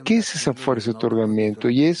de qué es esa fuerza de otorgamiento,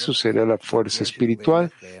 y eso será la fuerza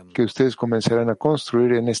espiritual que ustedes comenzarán a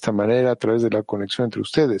construir en esta manera a través de la conexión entre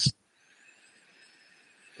ustedes.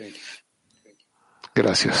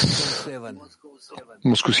 Gracias.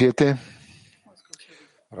 Moscú 7.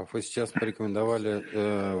 Вы сейчас порекомендовали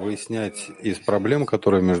выяснять из проблем,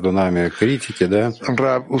 которые между нами, критики, да?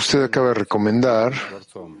 Rab, usted acaba de recomendar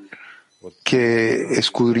que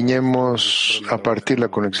escudriñemos a partir de la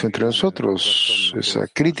conexión entre nosotros, esa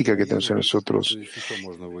crítica que tenemos en nosotros,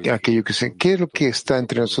 aquello ¿qué es lo que está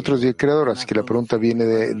entre nosotros y el Creador? Así que la pregunta viene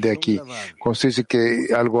de aquí. Cuando usted dice que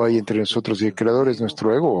algo hay entre nosotros y el Creador, ¿es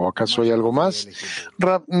nuestro ego? ¿O acaso hay algo más?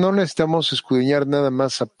 Rab, no necesitamos escudriñar nada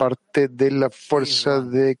más aparte de la fuerza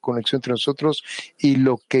de conexión entre nosotros y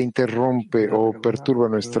lo que interrumpe o perturba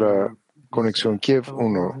nuestra conexión. Kiev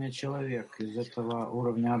 1.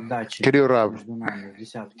 Querido Rab,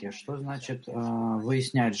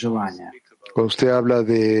 cuando usted habla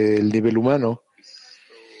del nivel humano,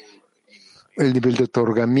 el nivel de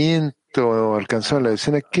otorgamiento alcanzado en la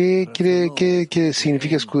escena, ¿qué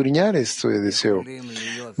significa escudriñar esto de deseo?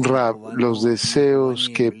 Rab, los deseos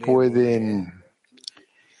que pueden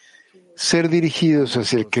ser dirigidos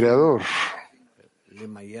hacia el Creador,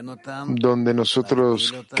 donde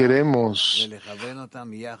nosotros queremos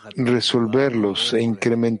resolverlos e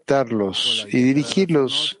incrementarlos y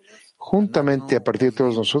dirigirlos juntamente a partir de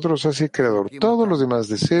todos nosotros hacia el Creador. Todos los demás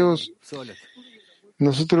deseos,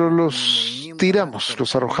 nosotros los tiramos,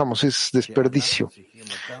 los arrojamos, es desperdicio.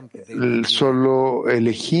 Solo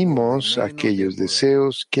elegimos aquellos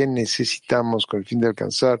deseos que necesitamos con el fin de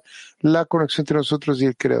alcanzar la conexión entre nosotros y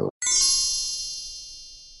el Creador.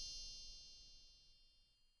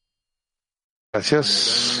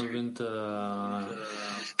 Gracias.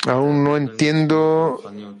 Aún no entiendo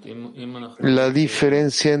la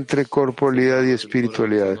diferencia entre corporalidad y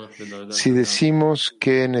espiritualidad. Si decimos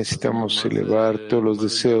que necesitamos elevar todos los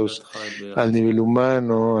deseos al nivel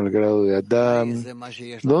humano, al grado de Adam,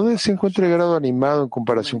 ¿dónde se encuentra el grado animado en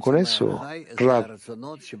comparación con eso? Rab,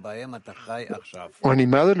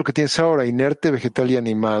 animado es lo que tienes ahora, inerte, vegetal y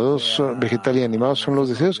animado son los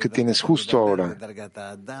deseos que tienes justo ahora.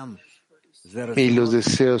 Y los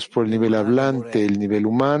deseos por el nivel hablante, el nivel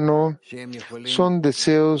humano, son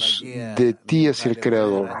deseos de ti hacia el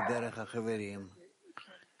Creador.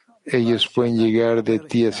 Ellos pueden llegar de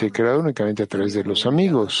ti hacia el Creador únicamente a través de los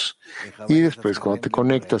amigos. Y después, cuando te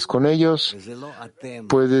conectas con ellos,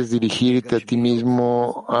 puedes dirigirte a ti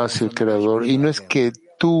mismo hacia el Creador. Y no es que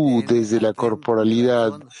tú, desde la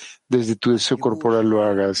corporalidad, desde tu deseo corporal lo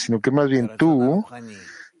hagas, sino que más bien tú,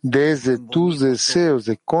 desde tus deseos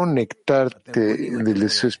de conectarte del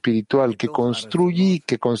deseo espiritual que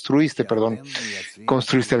construiste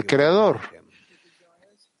al Creador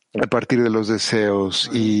a partir de los deseos,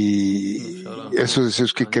 y esos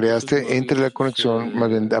deseos que creaste entre la conexión, más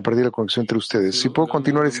bien a partir de la conexión entre ustedes. Si puedo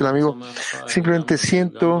continuar, dice el amigo, simplemente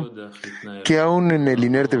siento que aún en el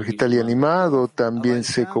inerte vegetal y animado también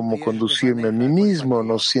sé cómo conducirme a mí mismo,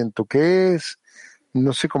 no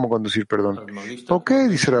sé cómo conducir, perdón. Ok,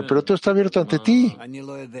 dice Rab, pero todo está abierto ante ti.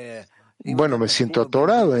 Bueno, me siento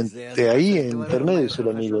atorado de ahí en intermedio, dice el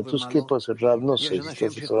amigo. Entonces, ¿qué puedo hacer, Rab? No sé, si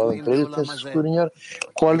estás atorado entre ellos, tienes que escudriñar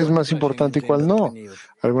cuál es más importante y cuál no.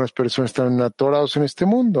 Algunas personas están atorados en este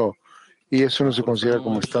mundo y eso no se considera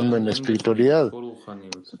como estando en la espiritualidad.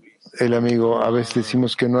 El amigo, a veces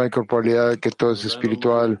decimos que no hay corporalidad, que todo es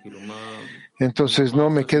espiritual. Entonces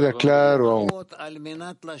no me queda claro aún.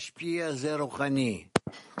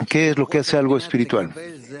 ¿Qué es lo que hace algo espiritual?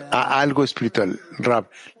 Algo espiritual. Rab,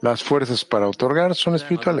 las fuerzas para otorgar son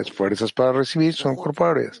espirituales, fuerzas para recibir son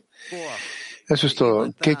corpóreas. Eso es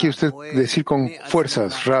todo. ¿Qué quiere usted decir con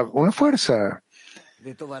fuerzas, Rab? Una fuerza.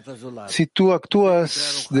 Si tú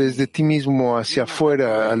actúas desde ti mismo hacia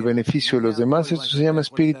afuera al beneficio de los demás, esto se llama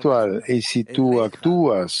espiritual. Y si tú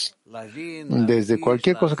actúas desde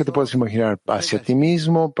cualquier cosa que te puedas imaginar hacia ti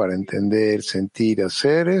mismo para entender, sentir,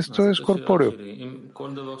 hacer, esto es corpóreo.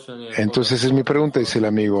 Entonces es mi pregunta, dice el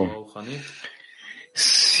amigo.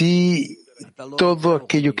 Si todo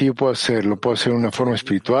aquello que yo puedo hacer, lo puedo hacer de una forma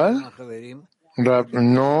espiritual,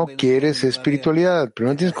 no quieres espiritualidad, pero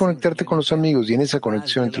no tienes que conectarte con los amigos y en esa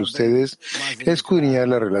conexión entre ustedes, escudriñar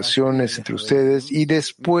las relaciones entre ustedes y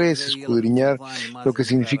después escudriñar lo que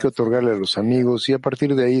significa otorgarle a los amigos y a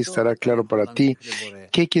partir de ahí estará claro para ti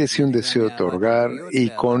qué quiere decir un deseo de otorgar y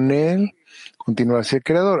con él continuar hacia el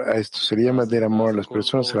Creador. A esto se le llama del amor a las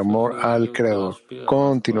personas, el amor al Creador.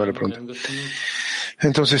 Continúa la pregunta.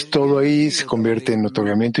 Entonces todo ahí se convierte en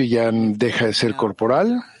otorgamiento y ya deja de ser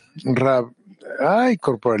corporal. Hay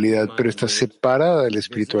corporalidad, pero está separada de la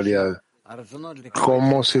espiritualidad.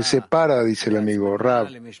 ¿Cómo se separa? Dice el amigo Rab.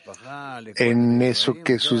 En eso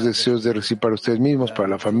que sus deseos de recibir para ustedes mismos, para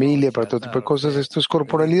la familia, para todo tipo de cosas, esto es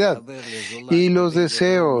corporalidad. Y los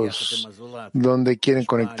deseos, donde quieren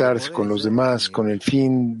conectarse con los demás, con el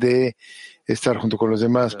fin de estar junto con los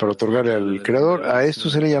demás para otorgarle al Creador, a esto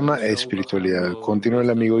se le llama espiritualidad. Continúa el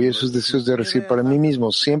amigo, y esos deseos de recibir para mí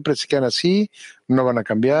mismo siempre se quedan así, no van a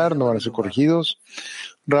cambiar, no van a ser corregidos.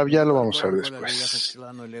 Rab, ya lo vamos a ver después.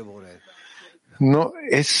 No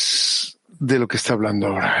es de lo que está hablando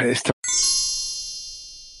ahora.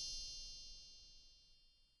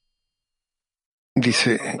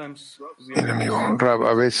 Dice el amigo Rab,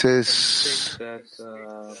 a veces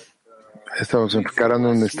estamos encarando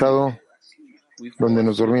un estado donde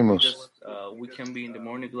nos dormimos.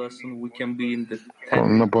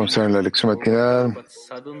 No podemos estar en la lección matinal.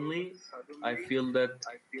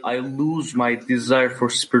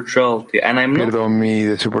 Pierdo mi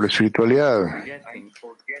deseo por la espiritualidad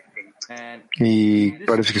y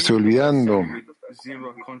parece que estoy olvidando.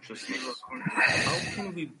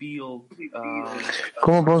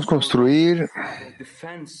 ¿Cómo podemos construir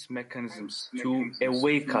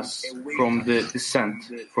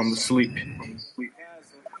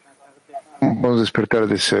podemos despertar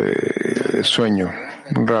de ese sueño?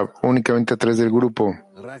 Rab, únicamente a través del grupo.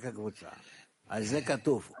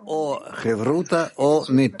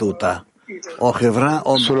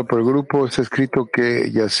 Solo por el grupo está escrito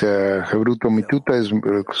que ya sea Hebruta o Mituta es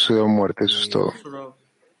sucedió muerte, eso es todo.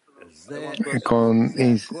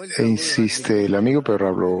 Insiste el amigo, pero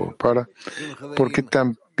Rab lo para. Porque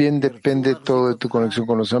también depende todo de tu conexión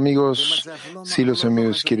con los amigos. Si los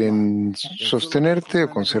amigos quieren sostenerte o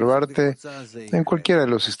conservarte en cualquiera de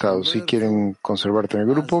los estados, si quieren conservarte en el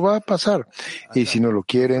grupo, va a pasar. Y si no lo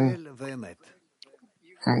quieren,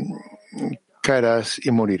 caerás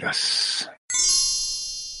y morirás.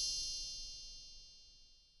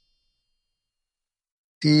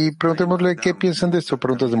 Y preguntémosle qué piensan de esto.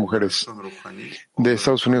 Preguntas de mujeres. De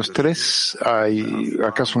Estados Unidos 3, ¿hay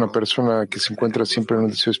acaso una persona que se encuentra siempre en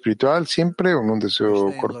un deseo espiritual, siempre, o en un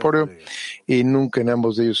deseo corpóreo, y nunca en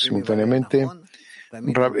ambos de ellos simultáneamente?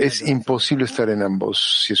 Es imposible estar en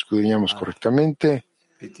ambos si escudriñamos correctamente.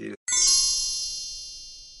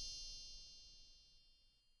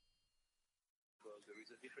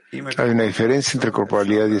 Hay una diferencia entre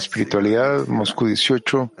corporalidad y espiritualidad. Moscú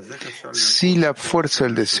 18. Si la fuerza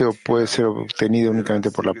del deseo puede ser obtenida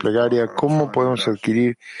únicamente por la plegaria, ¿cómo podemos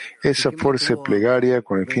adquirir esa fuerza de plegaria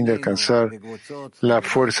con el fin de alcanzar la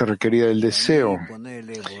fuerza requerida del deseo?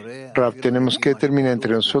 Rab, tenemos que determinar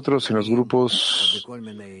entre nosotros en los grupos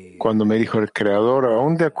cuando me dijo el Creador,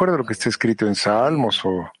 aún de acuerdo a lo que está escrito en Salmos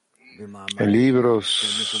o en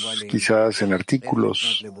libros, quizás en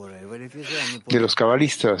artículos de los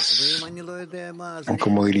cabalistas,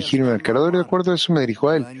 como dirigirme al Creador, y de acuerdo a eso me dirijo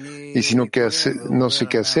a él. Y si no, no sé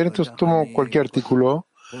qué hacer, entonces tomo cualquier artículo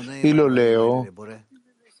y lo leo.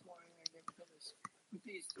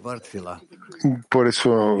 Por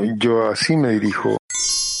eso yo así me dirijo.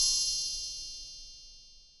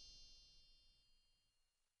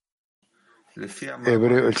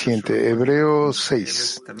 El siguiente, Hebreo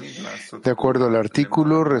 6. De acuerdo al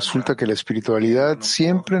artículo, resulta que la espiritualidad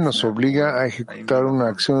siempre nos obliga a ejecutar una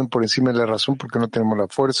acción por encima de la razón porque no tenemos la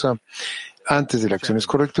fuerza antes de la acción. ¿Es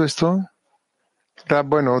correcto esto?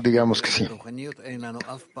 Bueno, digamos que sí. En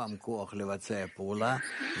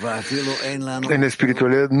la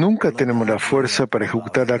espiritualidad nunca tenemos la fuerza para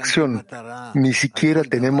ejecutar la acción. Ni siquiera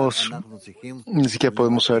podemos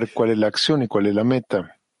saber cuál es la acción y cuál es la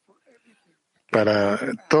meta. Para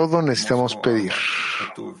todo necesitamos pedir.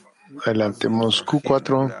 Adelante, Moscú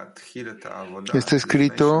 4. Está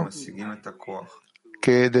escrito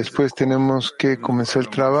que después tenemos que comenzar el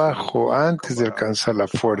trabajo antes de alcanzar la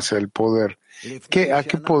fuerza, el poder. ¿A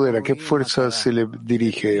qué poder, a qué fuerza se le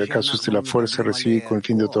dirige? ¿Acaso es la fuerza de recibir con el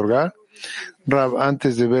fin de otorgar? Rab,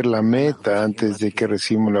 antes de ver la meta, antes de que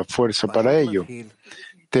recibamos la fuerza para ello,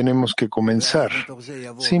 tenemos que comenzar,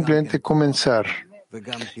 simplemente comenzar.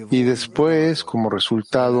 Y después, como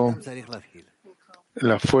resultado,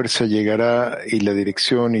 la fuerza llegará y la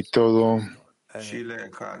dirección y todo.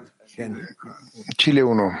 Chile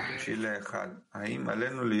 1.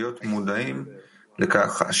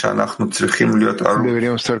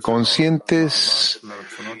 Deberíamos estar conscientes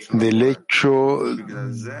del hecho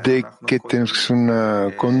de que tenemos que ser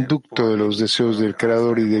un conducto de los deseos del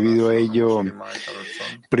Creador y debido a ello,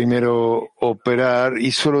 primero operar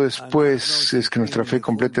y solo después es que nuestra fe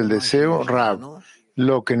completa el deseo. Rab,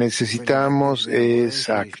 lo que necesitamos es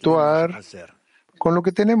actuar con lo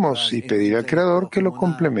que tenemos y pedir al Creador que lo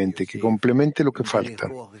complemente, que complemente lo que falta.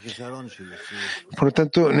 Por lo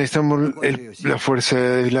tanto, necesitamos la fuerza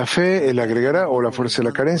de la fe, Él agregará, o la fuerza de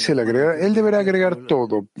la carencia, Él agregará. Él deberá agregar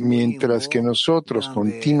todo, mientras que nosotros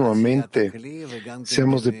continuamente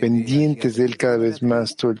seamos dependientes de Él cada vez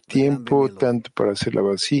más todo el tiempo, tanto para hacer la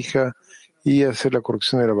vasija y hacer la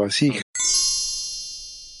corrección de la vasija.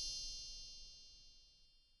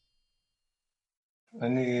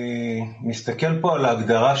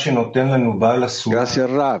 Gracias,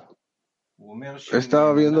 Rab.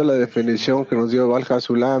 Estaba viendo la definición que nos dio Bal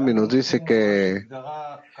Hasulam y nos dice que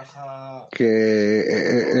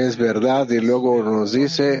es verdad y luego nos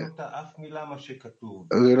dice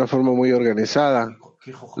de una forma muy organizada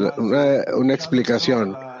una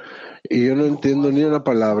explicación. Y yo no entiendo ni una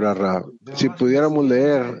palabra, Rab. Si pudiéramos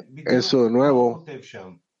leer eso de nuevo,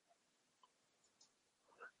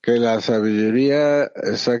 que la sabiduría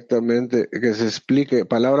exactamente, que se explique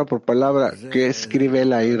palabra por palabra, ¿qué escribe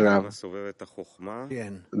él ahí, Rab?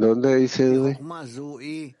 ¿Dónde dice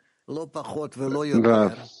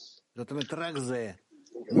Rab?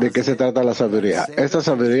 ¿De qué se trata la sabiduría? Esta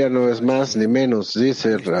sabiduría no es más ni menos,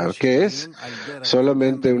 dice Rab. ¿Qué es?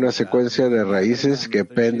 Solamente una secuencia de raíces que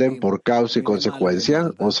penden por causa y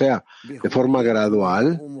consecuencia, o sea, de forma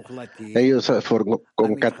gradual. Ellos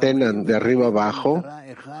concatenan de arriba abajo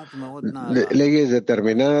leyes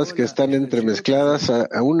determinadas que están entremezcladas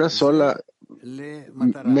a una sola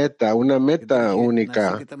meta, una meta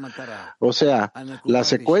única. O sea, la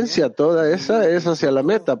secuencia toda esa es hacia la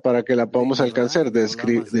meta para que la podamos alcanzar,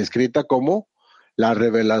 descrita como la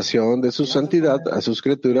revelación de su santidad a sus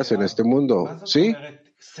criaturas en este mundo. ¿Sí?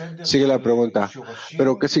 Sigue la pregunta.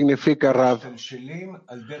 ¿Pero qué significa, Rab?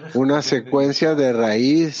 Una secuencia de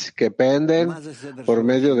raíz que penden por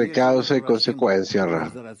medio de causa y consecuencia,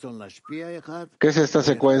 Rab. ¿Qué es esta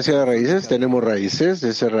secuencia de raíces? Tenemos raíces,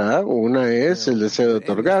 dice Rab. Una es el deseo de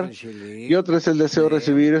otorgar y otra es el deseo de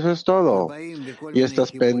recibir. Eso es todo. Y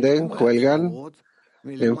estas penden, cuelgan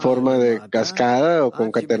en forma de cascada o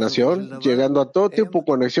concatenación, llegando a todo tipo de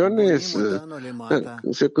conexiones,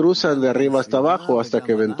 se cruzan de arriba hasta abajo hasta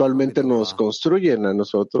que eventualmente nos construyen a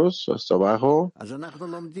nosotros hasta abajo,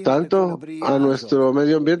 tanto a nuestro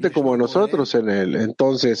medio ambiente como a nosotros en él.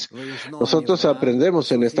 Entonces, nosotros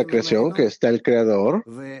aprendemos en esta creación que está el Creador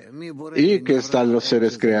y que están los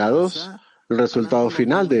seres creados, el resultado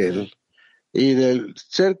final de él. Y del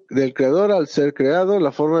Creador al ser creado,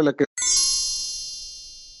 la forma en la que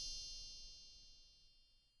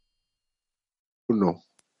uno.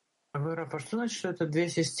 Раф, а что значит, что это две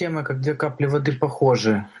системы, как две капли воды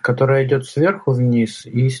похожи, которая идет сверху вниз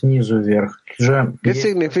и снизу вверх? ¿Qué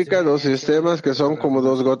significa dos sistemas que son como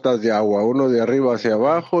dos gotas de agua, uno de arriba hacia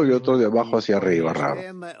abajo y otro de abajo hacia arriba, Rab?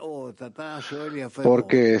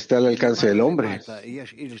 Porque está al alcance del hombre.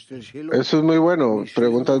 Eso es muy bueno,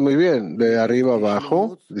 preguntas muy bien. De arriba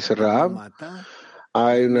abajo, dice Rab,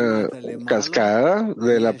 hay una cascada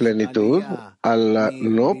de la plenitud a la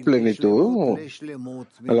no plenitud,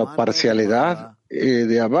 a la parcialidad, y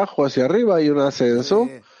de abajo hacia arriba hay un ascenso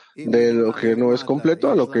de lo que no es completo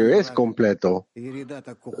a lo que es completo.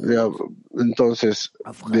 Entonces,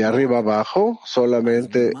 de arriba abajo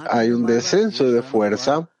solamente hay un descenso de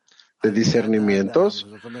fuerza, de discernimientos,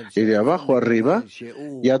 y de abajo arriba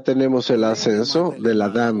ya tenemos el ascenso del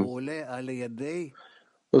Adam.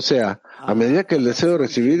 O sea, a medida que el deseo de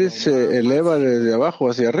recibir se eleva desde abajo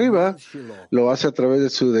hacia arriba, lo hace a través de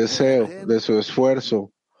su deseo, de su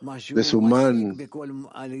esfuerzo, de su man.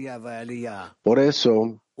 Por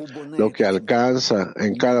eso, lo que alcanza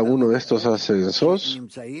en cada uno de estos ascensos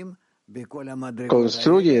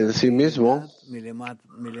construye en sí mismo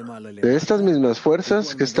de estas mismas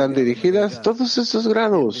fuerzas que están dirigidas todos estos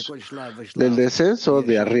grados del descenso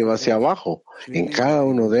de arriba hacia abajo. En cada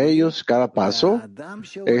uno de ellos, cada paso,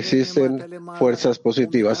 existen fuerzas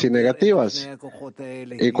positivas y negativas.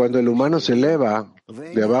 Y cuando el humano se eleva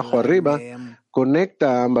de abajo arriba,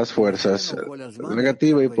 conecta ambas fuerzas,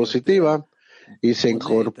 negativa y positiva, y se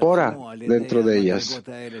incorpora dentro de ellas.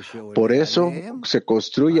 Por eso se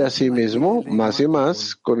construye a sí mismo más y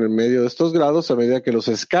más con el medio de estos grados a medida que los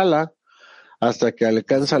escala hasta que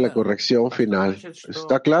alcanza la corrección final.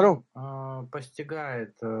 ¿Está claro?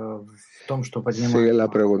 Sigue la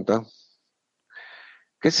pregunta.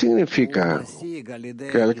 ¿Qué significa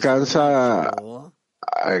que alcanza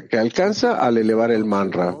al elevar el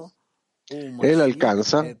mantra? Él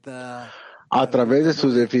alcanza a través de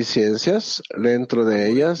sus deficiencias, dentro de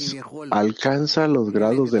ellas, alcanza los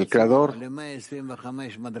grados del Creador.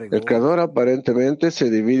 El Creador aparentemente se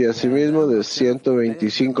divide a sí mismo de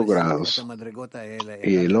 125 grados.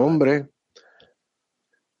 Y el hombre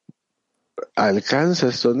alcanza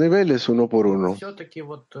estos niveles uno por uno.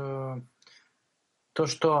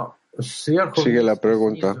 Sigue la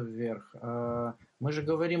pregunta. Мы же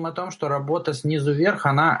говорим о том, что работа снизу вверх,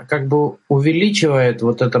 она как бы увеличивает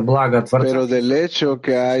вот это благо Творца. Pero del hecho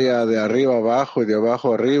que haya de arriba abajo y de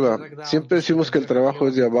abajo arriba, siempre decimos que el trabajo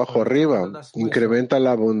es de abajo arriba, incrementa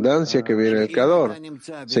la abundancia que viene del Creador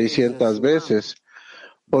 600 veces.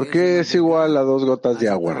 ¿Por qué es igual a 2 gotas de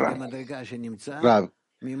agua, Rab?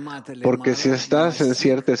 Porque si estás en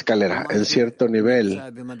cierta escalera, en cierto nivel,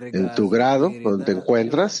 en tu grado, donde te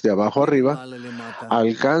encuentras, de abajo arriba,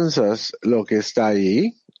 alcanzas lo que está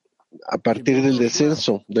ahí a partir del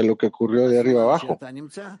descenso de lo que ocurrió de arriba abajo.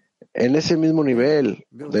 En ese mismo nivel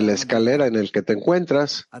de la escalera en el que te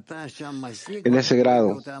encuentras, en ese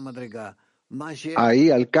grado,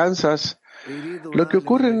 ahí alcanzas lo que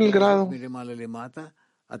ocurre en el grado.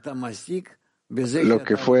 Lo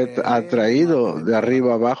que fue atraído de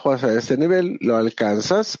arriba abajo hacia este nivel, lo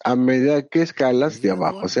alcanzas a medida que escalas de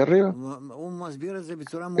abajo hacia arriba.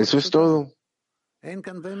 Eso es todo.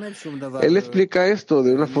 Él explica esto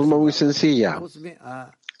de una forma muy sencilla.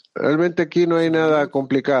 Realmente aquí no hay nada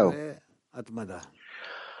complicado.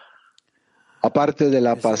 Aparte de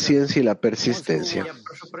la paciencia y la persistencia.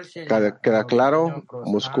 ¿Queda claro?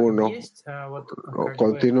 Moscú no.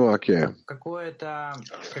 Continúa aquí.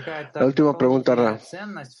 La última pregunta, Ra.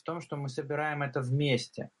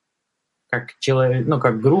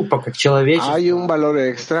 ¿Hay un valor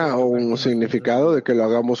extra o un significado de que lo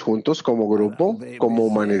hagamos juntos como grupo, como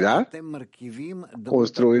humanidad?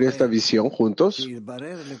 ¿Construir esta visión juntos?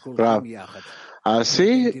 Ra.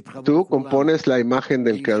 Así tú compones la imagen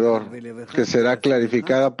del Creador, que será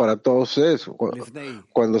clarificada para todos ustedes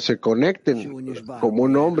cuando se conecten como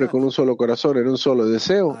un hombre con un solo corazón, en un solo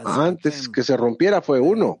deseo. Antes que se rompiera fue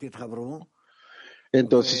uno.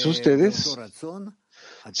 Entonces ustedes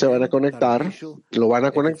se van a conectar, lo van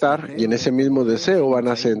a conectar y en ese mismo deseo van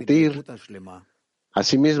a sentir a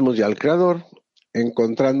sí mismos y al Creador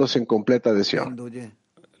encontrándose en completa adhesión.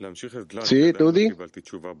 Sí, Dudi.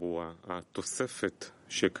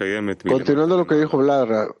 Continuando lo que dijo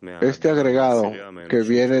Vladra, este agregado que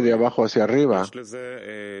viene de abajo hacia arriba,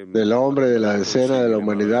 del hombre, de la decena, de la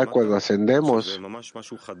humanidad, cuando ascendemos,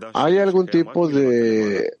 ¿hay algún tipo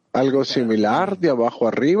de algo similar de abajo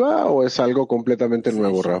arriba o es algo completamente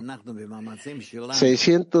nuevo, Rab?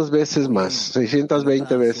 600 veces más,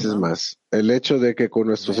 620 veces más. El hecho de que con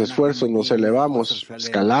nuestros esfuerzos nos elevamos,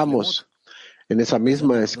 escalamos, en esa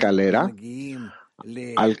misma escalera,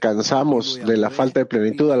 alcanzamos de la falta de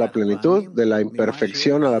plenitud a la plenitud, de la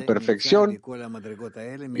imperfección a la perfección,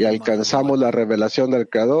 y alcanzamos la revelación del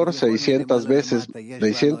Creador 600 veces,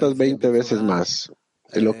 620 veces más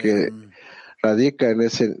de lo que radica en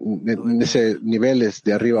ese niveles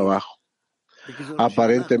de arriba abajo.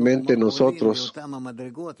 Aparentemente nosotros,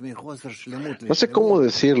 no sé cómo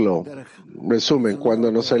decirlo, resumen, cuando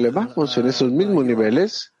nos elevamos en esos mismos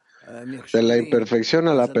niveles, de la imperfección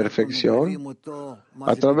a la perfección,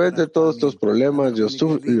 a través de todos estos problemas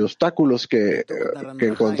y obstáculos que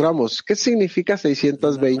encontramos. ¿Qué significa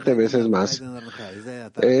 620 veces más?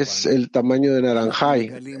 Es el tamaño de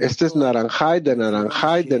Naranjai. Este es Naranjai de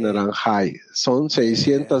Naranjai de Naranjai. Son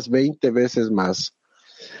 620 veces más.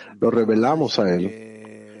 Lo revelamos a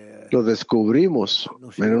él. Lo descubrimos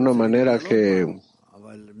en una manera que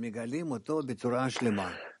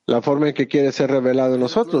la forma en que quiere ser revelado en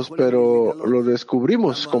nosotros, pero lo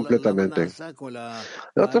descubrimos completamente.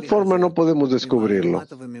 De otra forma no podemos descubrirlo.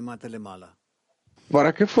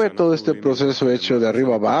 ¿Para qué fue todo este proceso hecho de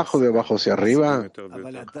arriba abajo, de abajo hacia arriba?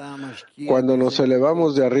 Cuando nos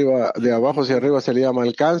elevamos de arriba, de abajo hacia arriba se le llama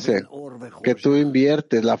alcance, que tú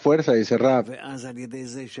inviertes la fuerza y cerrar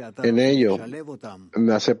en ello, en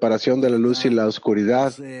la separación de la luz y la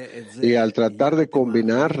oscuridad, y al tratar de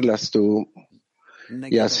combinarlas tú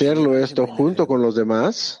y hacerlo esto junto con los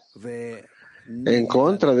demás, en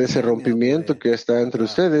contra de ese rompimiento que está entre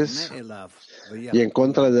ustedes y en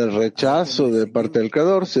contra del rechazo de parte del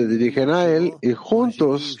Creador, se dirigen a Él y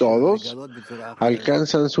juntos todos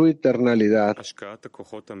alcanzan su eternalidad.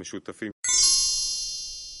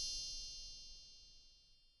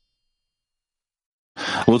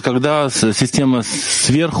 Вот когда система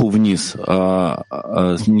сверху вниз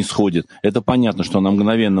нисходит, это понятно, что она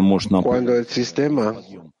мгновенно может нам... Cuando el sistema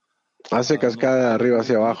hace cascada de arriba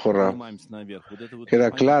hacia abajo, Ra,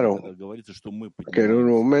 queda claro que en un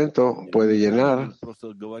momento puede llenar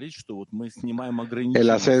el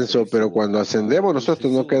ascenso, pero cuando ascendemos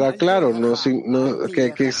nosotros no queda claro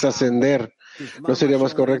que es ascender. ¿No sería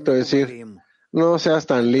más correcto decir, no seas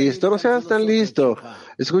tan listo, no seas tan listo?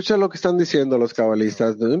 Escucha lo que están diciendo los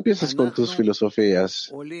cabalistas, no empieces con tus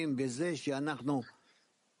filosofías.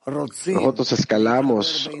 Nosotros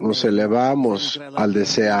escalamos, nos elevamos al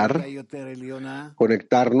desear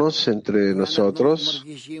conectarnos entre nosotros.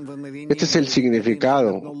 Este es el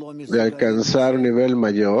significado de alcanzar un nivel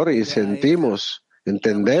mayor y sentimos,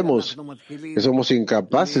 entendemos que somos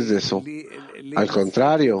incapaces de eso. Al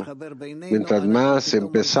contrario, mientras más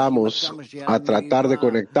empezamos a tratar de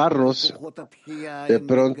conectarnos, de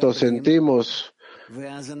pronto sentimos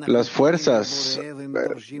las fuerzas,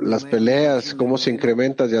 las peleas, cómo se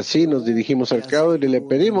incrementan, y así nos dirigimos al Creador y le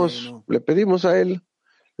pedimos a Él,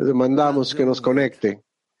 le demandamos que nos conecte.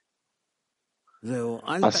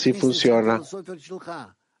 Así funciona.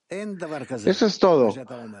 Eso es todo.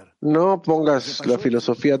 No pongas la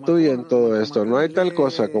filosofía tuya en todo esto. No hay tal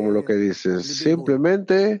cosa como lo que dices.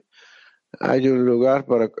 Simplemente hay un lugar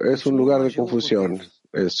es un lugar de confusión.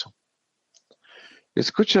 Eso.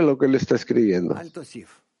 Escucha lo que él está escribiendo.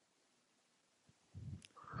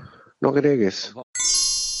 No agregues.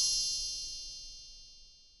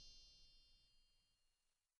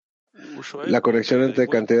 La conexión entre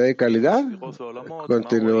cantidad y calidad.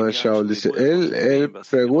 Continúa Shaul. Dice, él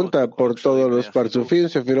pregunta por todos los Parzufim,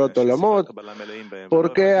 Sefirot, Olamot.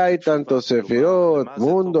 ¿Por qué hay tantos Sefirot,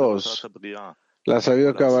 mundos? La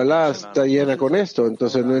sabio Kabbalah está llena con esto.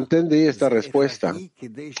 Entonces no entendí esta respuesta.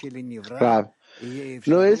 Rab,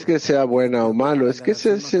 no es que sea buena o malo, es que es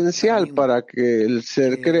esencial para que el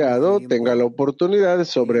ser creado tenga la oportunidad de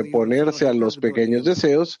sobreponerse a los pequeños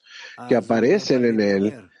deseos que aparecen en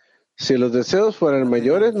él. Si los deseos fueran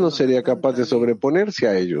mayores, no sería capaz de sobreponerse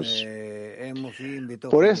a ellos.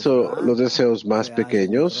 Por eso, los deseos más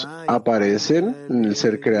pequeños aparecen en el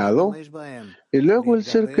ser creado y luego el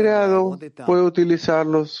ser creado puede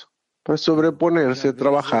utilizarlos para sobreponerse,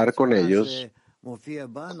 trabajar con ellos.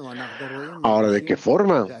 Ahora, ¿de qué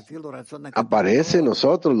forma? Aparece,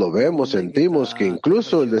 nosotros lo vemos, sentimos que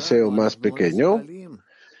incluso el deseo más pequeño,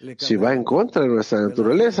 si va en contra de nuestra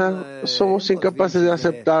naturaleza, somos incapaces de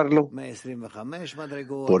aceptarlo.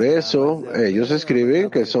 Por eso, ellos escriben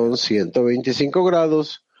que son 125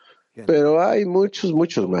 grados, pero hay muchos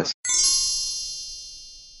más.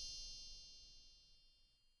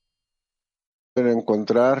 Pueden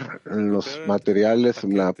encontrar en los materiales,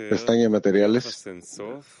 en la pestaña materiales,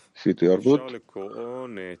 sitio Arbut.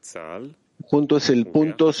 Punto es el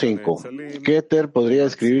punto 5. Keter podría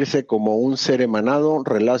escribirse como un ser emanado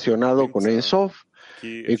relacionado con Ein Sof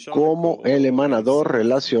y como el emanador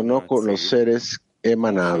relacionó con los seres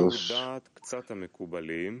emanados.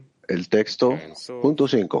 El texto, punto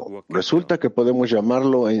 5. Resulta que podemos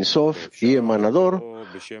llamarlo Ein Sof y emanador,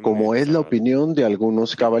 como es la opinión de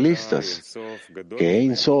algunos cabalistas, que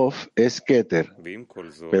Ein Sof es Keter,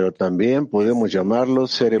 pero también podemos llamarlo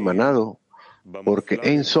ser emanado, porque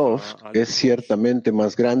Ein Sof es ciertamente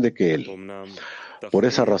más grande que él. Por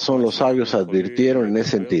esa razón los sabios advirtieron en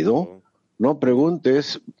ese sentido, no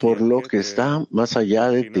preguntes por lo que está más allá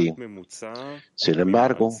de ti. Sin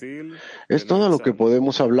embargo, es todo lo que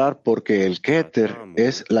podemos hablar porque el Keter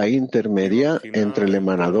es la intermedia entre el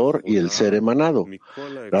emanador y el ser emanado.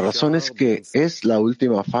 La razón es que es la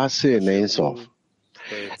última fase en Ein Sof.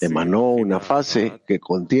 Emanó una fase que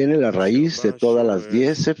contiene la raíz de todas las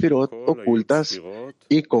 10 sefirot ocultas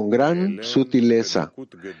y con gran sutileza.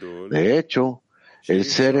 De hecho, el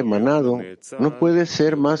ser emanado no puede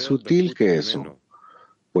ser más sutil que eso,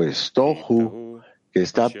 pues Tohu, que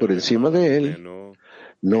está por encima de él,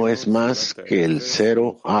 no es más que el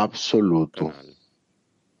cero absoluto.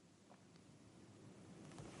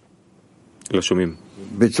 No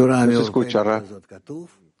se escucha, Ra.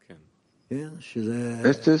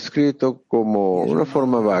 Está escrito como una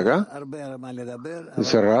forma vaga.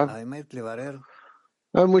 Dice Ra.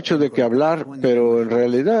 Hay mucho de qué hablar, pero en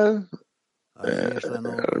realidad,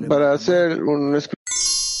 para hacer un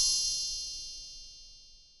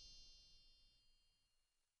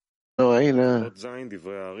no hay nada.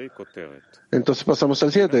 Entonces pasamos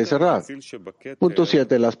al 7, dice Ra. Punto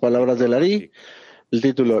 7, las palabras del Ari. El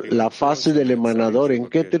título, la fase del emanador en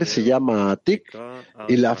Keter se llama Atik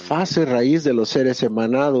y la fase raíz de los seres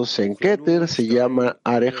emanados en Keter se llama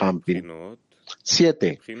Arehampin.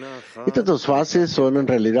 7. Estas dos fases son en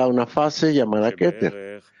realidad una fase llamada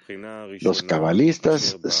Keter. Los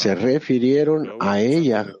cabalistas se refirieron a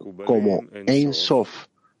ella como Ein Sof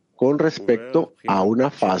con respecto a una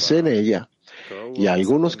fase en ella. Y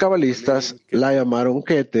algunos cabalistas la llamaron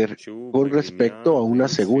Keter con respecto a una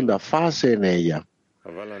segunda fase en ella,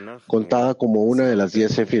 contada como una de las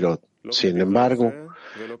 10 sefirot. Sin embargo,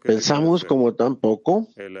 pensamos como tampoco,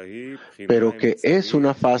 pero que es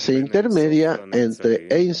una fase intermedia entre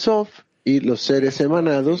Ein Sof y los seres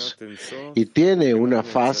emanados, y tiene una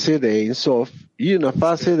fase de Ein Sof y una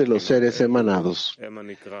fase de los seres emanados.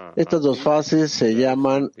 Estas dos fases se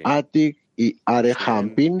llaman Atik y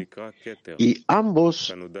Arehampin, y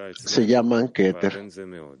ambos se llaman Keter.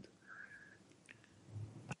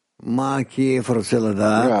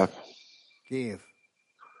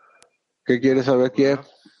 ¿Qué quiere saber Kiev?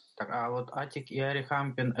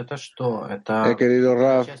 Querido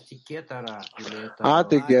Rav,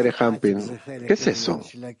 Atik y Arehampin, ¿qué es eso?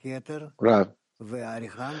 Rav,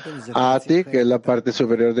 Atik es la parte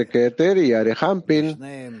superior de Keter y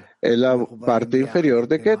Arehampin es la parte inferior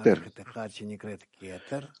de Keter.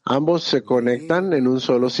 Ambos se conectan en un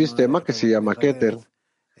solo sistema que se llama Keter.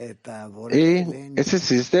 Y ese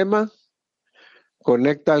sistema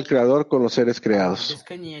conecta al Creador con los seres creados.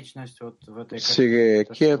 Sigue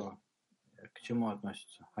Kiev.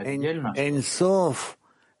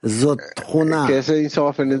 ¿Qué es Ein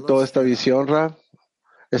Sof en toda esta visión, Rav?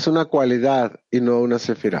 Es una cualidad y no una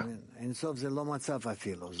sefira. Ein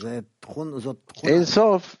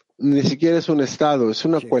Sof ni siquiera es un estado, es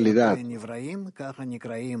una cualidad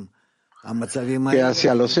que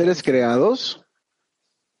hacia los seres creados,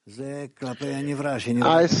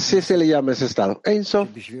 así se le llama ese estado. Ein Sof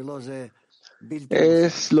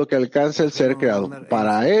es lo que alcanza el ser creado.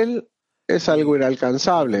 Para él es algo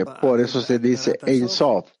inalcanzable, por eso se dice Ein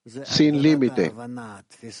Sof, sin límite.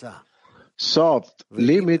 Sof,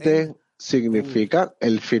 límite, significa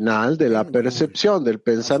el final de la percepción, del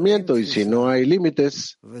pensamiento, y si no hay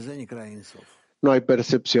límites, no hay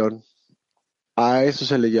percepción. A eso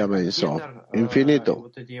se le llama Ein Sof, infinito.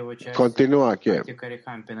 Continúa aquí.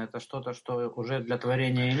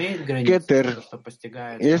 Keter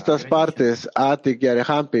y estas partes, Atik y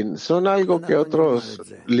Arehampin, son algo que otros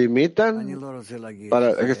limitan,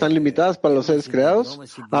 que están limitadas para los seres creados.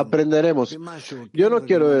 Aprenderemos. Yo no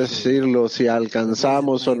quiero decirlo si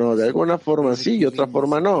alcanzamos o no, de alguna forma sí y otra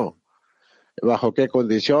forma no. ¿Bajo qué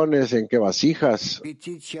condiciones? ¿En qué vasijas?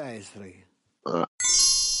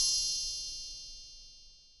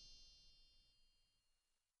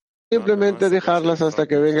 Simplemente dejarlas hasta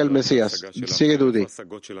que venga el Mesías. Sigue Dudi.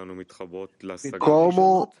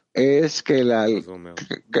 ¿Cómo es que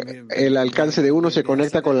el alcance de uno se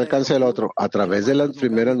conecta con el alcance del otro? A través de las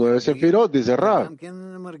primeras 9 sefirot, dice Rav.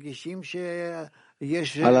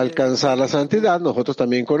 Al alcanzar la santidad, nosotros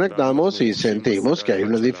también conectamos y sentimos que hay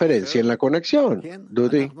una diferencia en la conexión.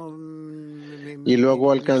 Dudi. Y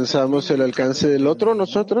luego alcanzamos el alcance del otro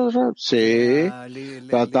nosotros. Sí,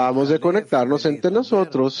 tratamos de conectarnos entre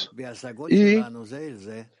nosotros y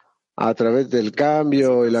a través del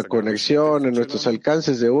cambio y la conexión en nuestros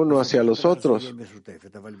alcances de uno hacia los otros.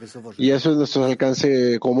 Y eso es nuestro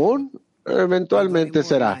alcance común. Eventualmente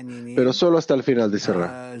será, pero solo hasta el final, dice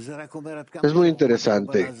Ra. Es muy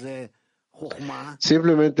interesante.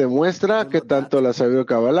 Simplemente muestra que tanto la sabiduría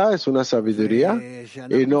Kabbalah es una sabiduría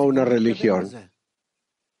y no una religión.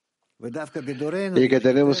 Y que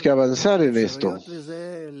tenemos que avanzar en esto.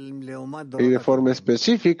 Y de forma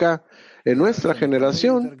específica, en nuestra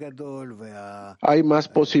generación hay más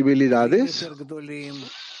posibilidades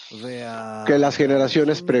que las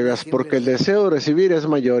generaciones previas, porque el deseo de recibir es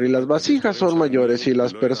mayor y las vasijas son mayores y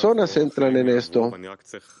las personas entran en esto.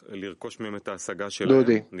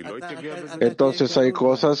 Dudi. Entonces hay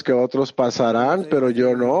cosas que otros pasarán, pero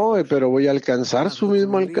yo no, pero voy a alcanzar su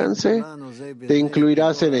mismo alcance. Te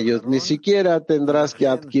incluirás en ellos, ni siquiera tendrás que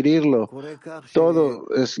adquirirlo.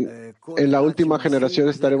 Todo es, en la última generación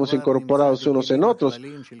estaremos incorporados unos en otros.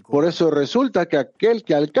 Por eso resulta que aquel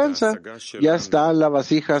que alcanza ya está en la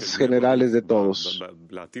vasija vasijas generales de todos.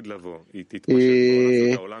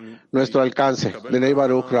 Y nuestro alcance, de Nei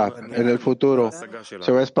Baruch Rab, en el futuro,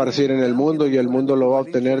 ¿se va a esparcir en el mundo y el mundo lo va a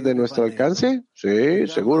obtener de nuestro alcance? Sí,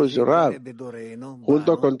 seguro, dice Rab.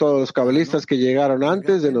 Junto con todos los cabalistas que llegaron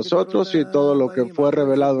antes de nosotros y todo lo que fue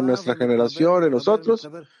revelado en nuestra generación, en nosotros,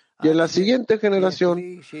 y en la siguiente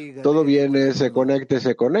generación, todo viene, se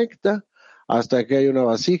conecta, hasta que hay una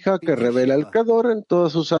vasija que revela el Creador en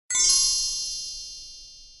todas sus.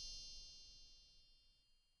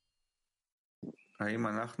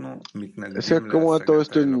 Se acomoda todo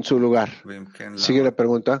esto en su lugar. Sigue la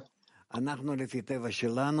pregunta.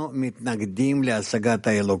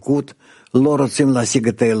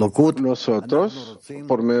 Nosotros,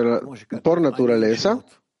 por naturaleza,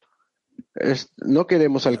 no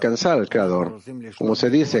queremos alcanzar al Creador. Como se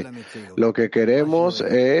dice, lo que queremos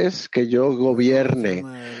es que yo gobierne,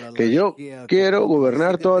 que yo quiero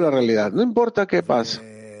gobernar toda la realidad, no importa qué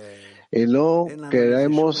pase. Y no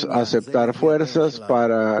queremos aceptar fuerzas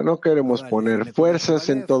no queremos poner fuerzas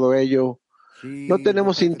en todo ello. No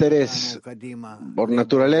tenemos interés por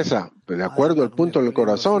naturaleza, de acuerdo al punto del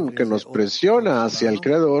corazón que nos presiona hacia el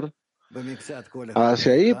Creador.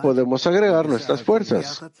 Hacia ahí podemos agregar nuestras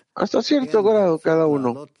fuerzas, hasta cierto grado cada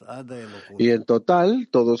uno. Y en total,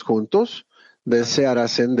 todos juntos, desear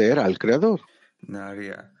ascender al Creador.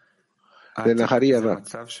 De Naharia.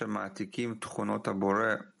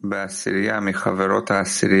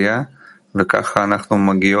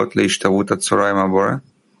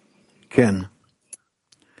 כן.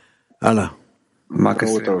 הלאה.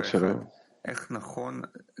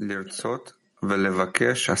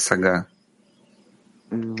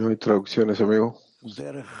 No hay traducciones, amigo.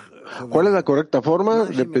 ¿Cuál es la correcta forma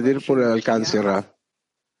de pedir por el alcance, Rab?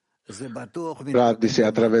 Rab dice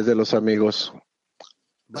a través de los amigos.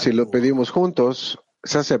 Si lo pedimos juntos,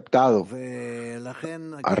 es aceptado.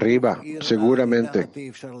 Arriba, seguramente.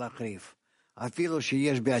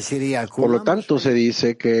 Por lo tanto, se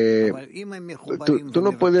dice que tú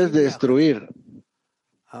no puedes destruir,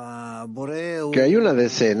 que hay una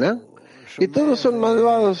decena y todos son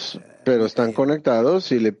malvados, pero están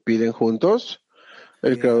conectados y le piden juntos.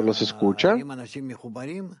 El Creador los escucha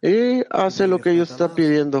y hace lo que ellos están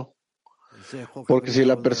pidiendo. Porque si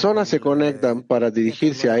la persona se conecta para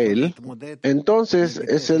dirigirse a Él, entonces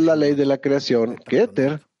esa es la ley de la creación.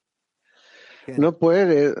 Keter no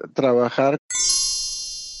puede trabajar.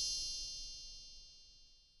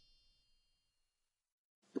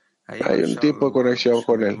 Hay un tipo de conexión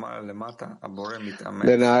con Él.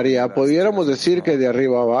 De Naharia, pudiéramos decir que de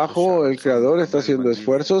arriba a abajo el Creador está haciendo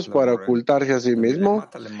esfuerzos para ocultarse a sí mismo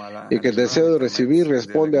y que el deseo de recibir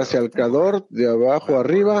responde hacia el Creador. De abajo a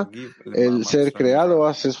arriba, el ser creado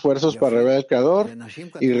hace esfuerzos para revelar al Creador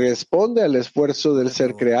y responde al esfuerzo del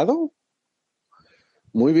ser creado.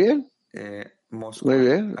 Muy bien. Muy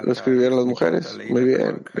bien. Lo escribieron las mujeres. Muy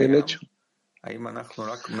bien. Bien hecho.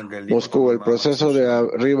 Moscú, ¿el proceso de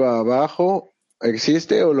arriba a abajo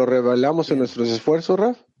existe o lo revelamos en nuestros esfuerzos,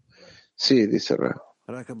 Raf? Sí, dice Raf.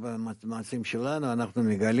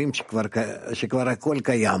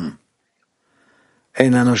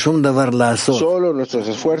 Solo en nuestros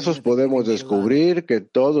esfuerzos podemos descubrir que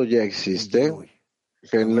todo ya existe,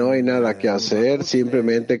 que no hay nada que hacer,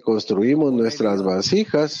 simplemente construimos nuestras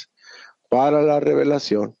vasijas para la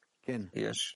revelación.